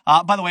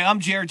 By the way, I'm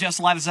Jared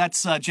Jesselitis.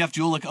 That's Jeff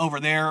Julik over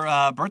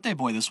there. Birthday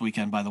boy this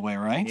weekend, by the way,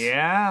 right?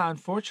 Yeah,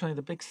 unfortunately,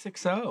 the big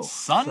 6-0.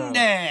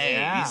 Sunday.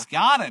 So, He's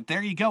got it.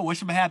 There you go.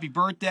 Wish him a happy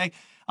birthday.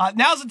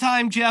 Now's the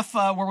time, Jeff,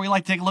 where we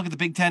like to take a look at the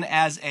Big Ten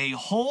as a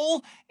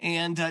whole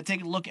and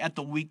take a look at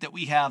the week that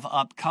we have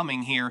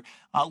upcoming here.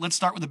 Let's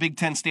start with the Big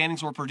Ten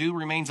standings, where Purdue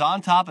remains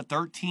on top at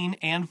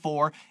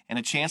 13-4 and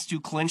a chance to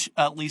clinch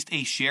at least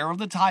a share of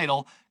the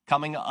title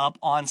coming up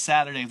on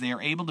Saturday. If they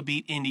are able to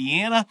beat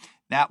Indiana,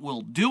 that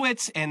will do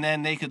it, and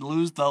then they could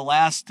lose the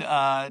last,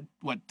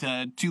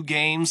 2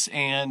 games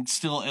and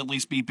still at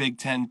least be Big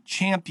Ten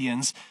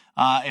champions.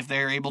 If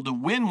they're able to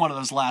win one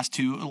of the last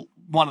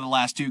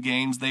two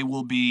games, they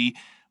will be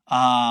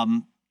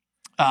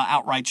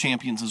outright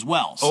champions as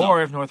well. So.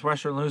 Or if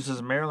Northwestern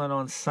loses Maryland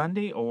on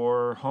Sunday,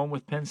 or home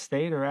with Penn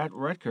State, or at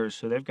Rutgers.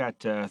 So they've got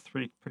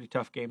 3 pretty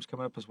tough games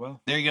coming up as well.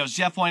 There you go. As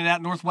Jeff pointed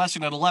out,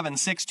 Northwestern at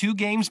 11-6, 2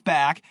 games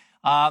back.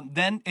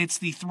 Then it's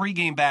the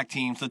 3-game back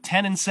teams, the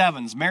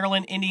 10-7s,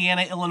 Maryland,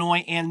 Indiana,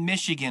 Illinois, and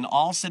Michigan,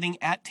 all sitting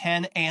at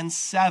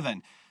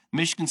 10-7.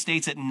 Michigan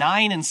State's at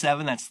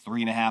 9-7, that's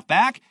 3.5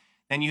 back.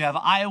 Then you have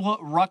Iowa,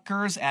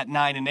 Rutgers at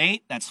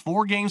 9-8, that's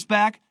 4 games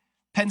back.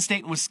 Penn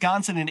State and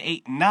Wisconsin at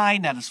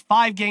 8-9, that is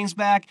 5 games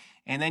back.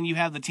 And then you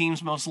have the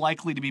teams most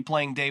likely to be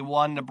playing day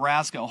one,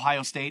 Nebraska,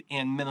 Ohio State,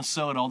 and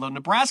Minnesota. Although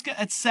Nebraska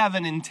at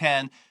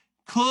 7-10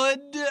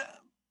 could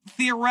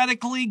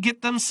theoretically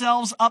get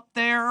themselves up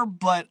there,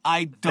 but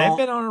I don't.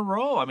 They've been on a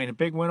roll. I mean, a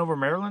big win over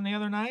Maryland the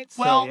other night.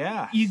 So, well,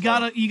 yeah, you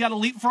gotta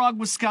leapfrog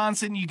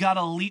Wisconsin. You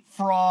gotta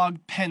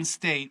leapfrog Penn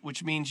State,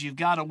 which means you've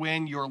got to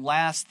win your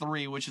last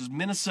 3, which is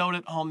Minnesota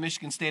at home,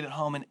 Michigan State at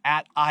home, and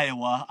at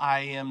Iowa.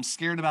 I am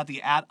scared about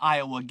the at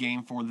Iowa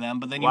game for them,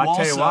 but then you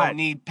also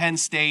need Penn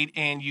State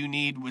and you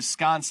need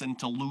Wisconsin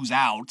to lose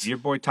out. Your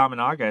boy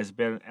Tominaga has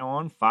been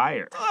on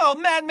fire. Oh,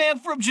 madman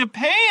from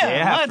Japan.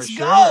 Yeah, let's for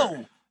go.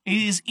 Sure.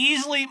 He is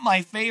easily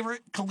my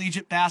favorite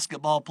collegiate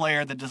basketball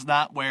player that does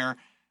not wear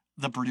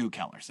the Purdue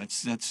colors.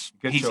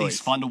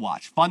 He's fun to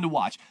watch. Fun to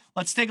watch.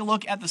 Let's take a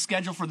look at the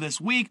schedule for this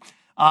week.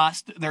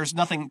 There's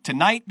nothing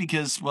tonight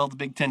because, well, the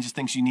Big Ten just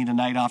thinks you need a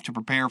night off to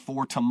prepare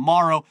for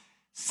tomorrow.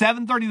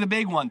 7:30, the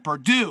big one.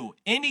 Purdue,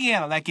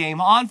 Indiana. That game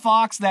on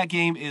Fox. That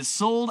game is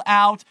sold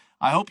out.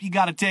 I hope you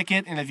got a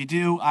ticket, and if you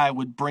do, I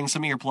would bring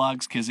some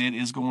earplugs because it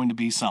is going to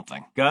be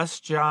something. Gus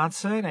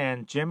Johnson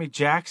and Jimmy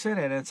Jackson,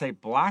 and it's a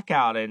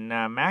blackout in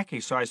Mackey,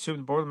 so I assume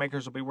the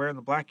Boilermakers will be wearing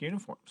the black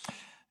uniforms.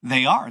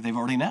 They are. They've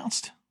already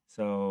announced.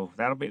 So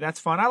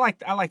that's fun. I like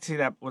to see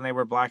that when they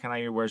wear black and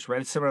IU wears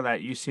red. It's similar to that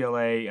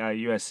UCLA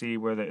USC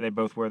where they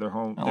both wear their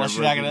home. Unless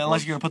you're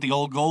gonna put the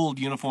old gold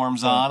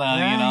uniforms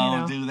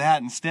on, do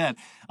that instead.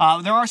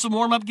 There are some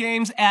warm up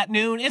games at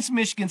noon. It's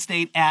Michigan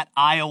State at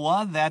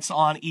Iowa. That's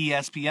on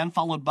ESPN,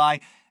 followed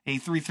by a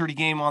 3:30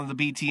 game on the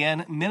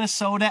BTN.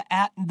 Minnesota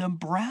at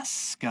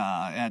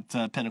Nebraska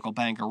at Pinnacle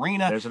Bank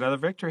Arena. There's another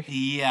victory.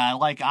 Yeah, I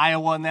like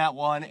Iowa in that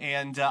one,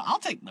 and I'll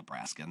take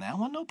Nebraska in that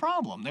one, no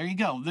problem. There you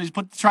go. Just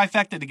put the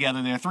trifecta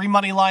together there. 3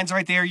 money lines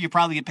right there. You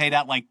probably get paid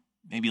out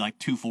maybe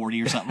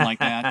 $240 or something like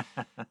that.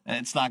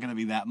 It's not going to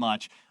be that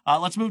much.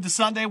 Let's move to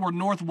Sunday where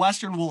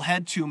Northwestern will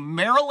head to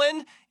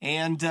Maryland.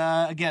 And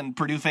again,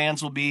 Purdue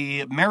fans will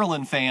be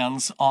Maryland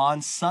fans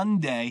on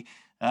Sunday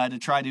to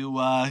try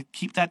to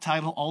keep that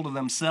title all to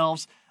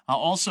themselves.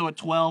 Also at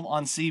 12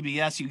 on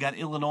CBS, you got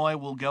Illinois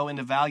will go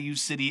into Value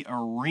City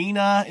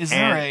Arena.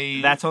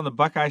 That's on the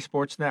Buckeye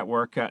Sports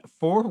Network.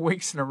 4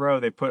 weeks in a row,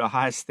 they put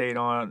Ohio State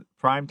on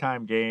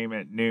primetime game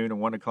at noon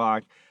and 1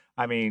 o'clock.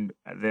 I mean,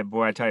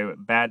 I tell you,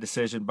 bad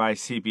decision by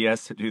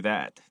CBS to do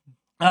that.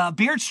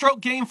 Beard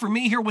stroke game for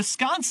me here.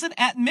 Wisconsin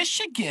at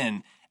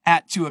Michigan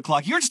at 2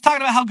 o'clock. You're just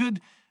talking about how good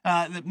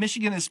that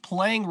Michigan is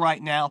playing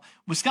right now.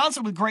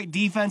 Wisconsin with great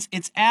defense.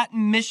 It's at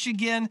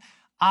Michigan.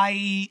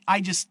 I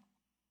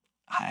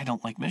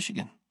don't like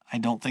Michigan. I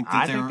don't think that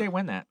I think they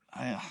win that.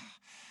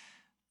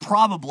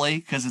 Probably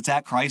because it's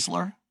at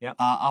Chrysler. Yep.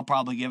 I'll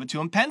probably give it to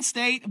them. Penn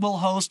State will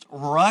host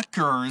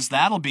Rutgers.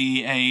 That'll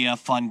be a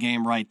fun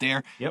game right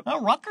there. Yep.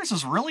 Rutgers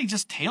has really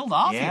just tailed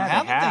off here,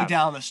 haven't they,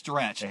 down the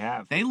stretch? They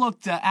have. They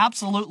looked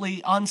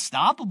absolutely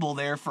unstoppable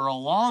there for a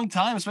long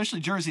time, especially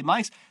Jersey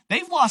Mike's.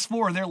 They've lost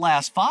 4 of their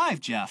last 5,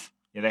 Jeff.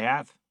 Yeah, they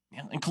have.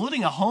 Yeah,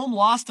 including a home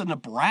loss to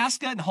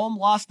Nebraska and home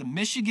loss to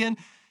Michigan.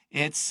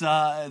 It's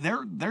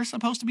they're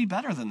supposed to be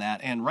better than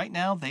that, and right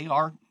now they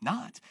are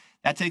not.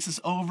 That takes us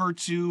over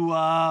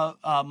to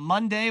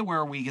Monday,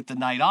 where we get the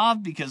night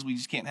off because we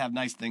just can't have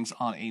nice things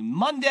on a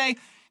Monday.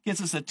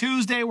 Gets us to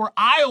Tuesday, where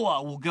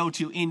Iowa will go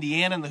to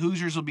Indiana, and the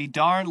Hoosiers will be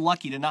darn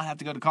lucky to not have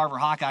to go to Carver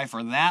Hawkeye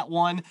for that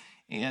one.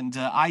 And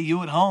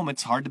IU at home,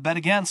 it's hard to bet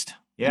against.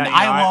 Yeah,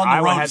 Iowa on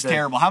the road is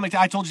terrible. How many?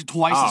 I told you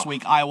twice this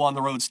week. Iowa on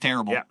the road is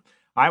terrible. Yeah.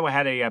 Iowa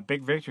had a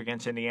big victory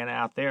against Indiana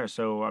out there,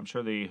 so I'm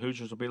sure the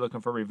Hoosiers will be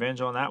looking for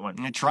revenge on that one.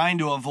 And trying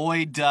to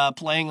avoid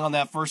playing on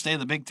that first day of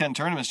the Big Ten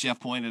tournament, Jeff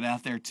pointed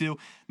out there too.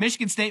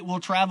 Michigan State will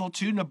travel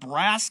to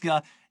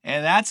Nebraska,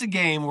 and that's a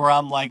game where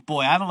I'm like,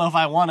 boy, I don't know if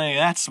I want any of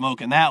that smoke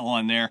in that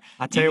one there.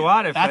 I'll tell you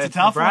what, if that's a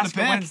tough Nebraska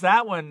one to pick. Wins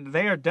that one,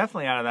 they are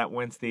definitely out of that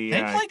Wednesday.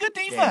 They play good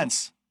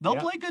defense. They'll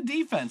play good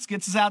defense.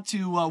 Gets us out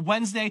to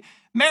Wednesday.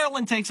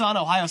 Maryland takes on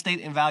Ohio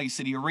State in Value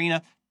City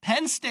Arena.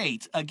 Penn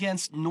State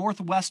against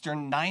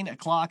Northwestern, 9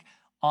 o'clock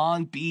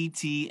on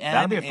BTN.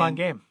 That'll be a fun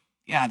game.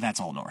 Yeah, that's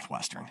all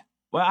Northwestern.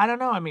 Well, I don't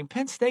know. I mean,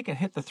 Penn State can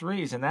hit the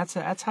threes, and that's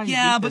how you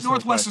Yeah, beat but this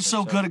Northwestern's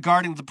so good at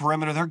guarding the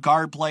perimeter. Their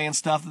guard play and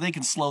stuff, they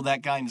can slow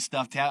that kind of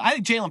stuff down. I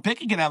think Jalen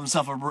Pickett can have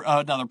himself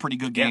another pretty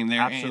good game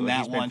there in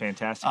that He's one. been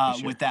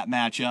fantastic with that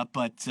matchup.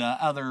 But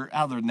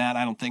other than that,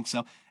 I don't think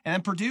so. And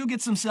then Purdue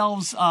gets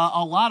themselves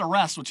a lot of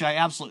rest, which I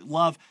absolutely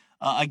love.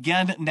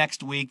 Again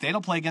next week. They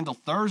don't play again until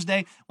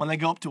Thursday when they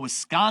go up to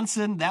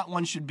Wisconsin. That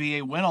one should be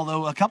a win,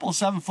 although a couple of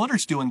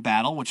 7-footers do in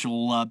battle, which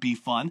will be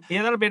fun.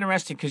 Yeah, that'll be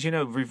interesting because,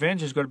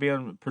 revenge is going to be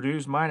on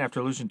Purdue's mind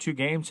after losing 2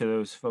 games to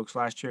those folks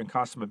last year and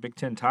cost them a Big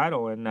Ten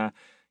title. And,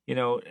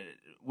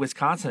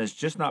 Wisconsin has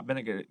just not been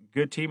a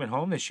good team at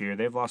home this year.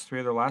 They've lost 3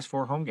 of their last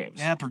 4 home games.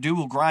 Yeah, Purdue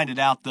will grind it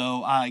out,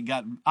 though. I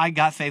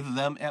got faith in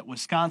them at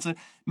Wisconsin.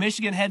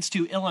 Michigan heads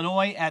to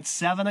Illinois at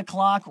 7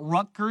 o'clock.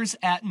 Rutgers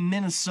at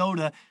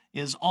Minnesota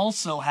is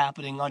also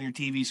happening on your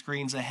TV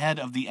screens ahead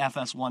of the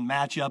FS1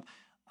 matchup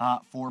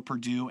for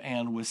Purdue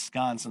and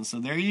Wisconsin. So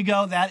there you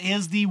go. That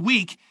is the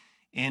week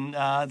in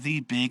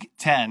the Big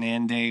Ten.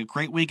 And a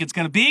great week it's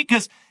going to be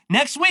because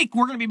next week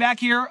we're going to be back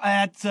here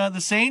at the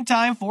same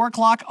time, 4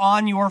 o'clock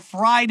on your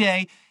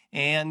Friday,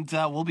 and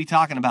we'll be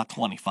talking about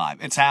 25.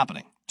 It's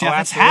happening.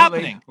 Jeff, it's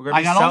happening.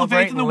 I got all the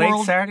faith in the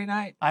world. Saturday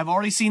night. I've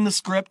already seen the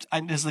script.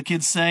 As the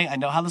kids say, I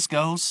know how this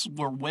goes.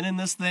 We're winning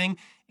this thing,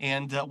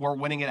 and we're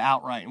winning it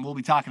outright. And we'll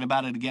be talking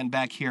about it again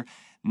back here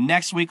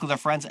next week with our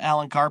friends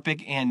Alan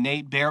Karpick and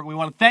Nate Barrett. We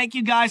want to thank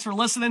you guys for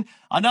listening.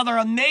 Another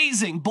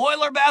amazing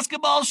Boiler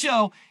basketball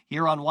show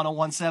here on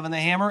 101.7 The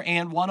Hammer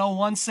and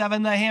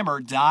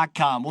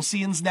 101.7thehammer.com. We'll see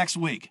you next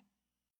week.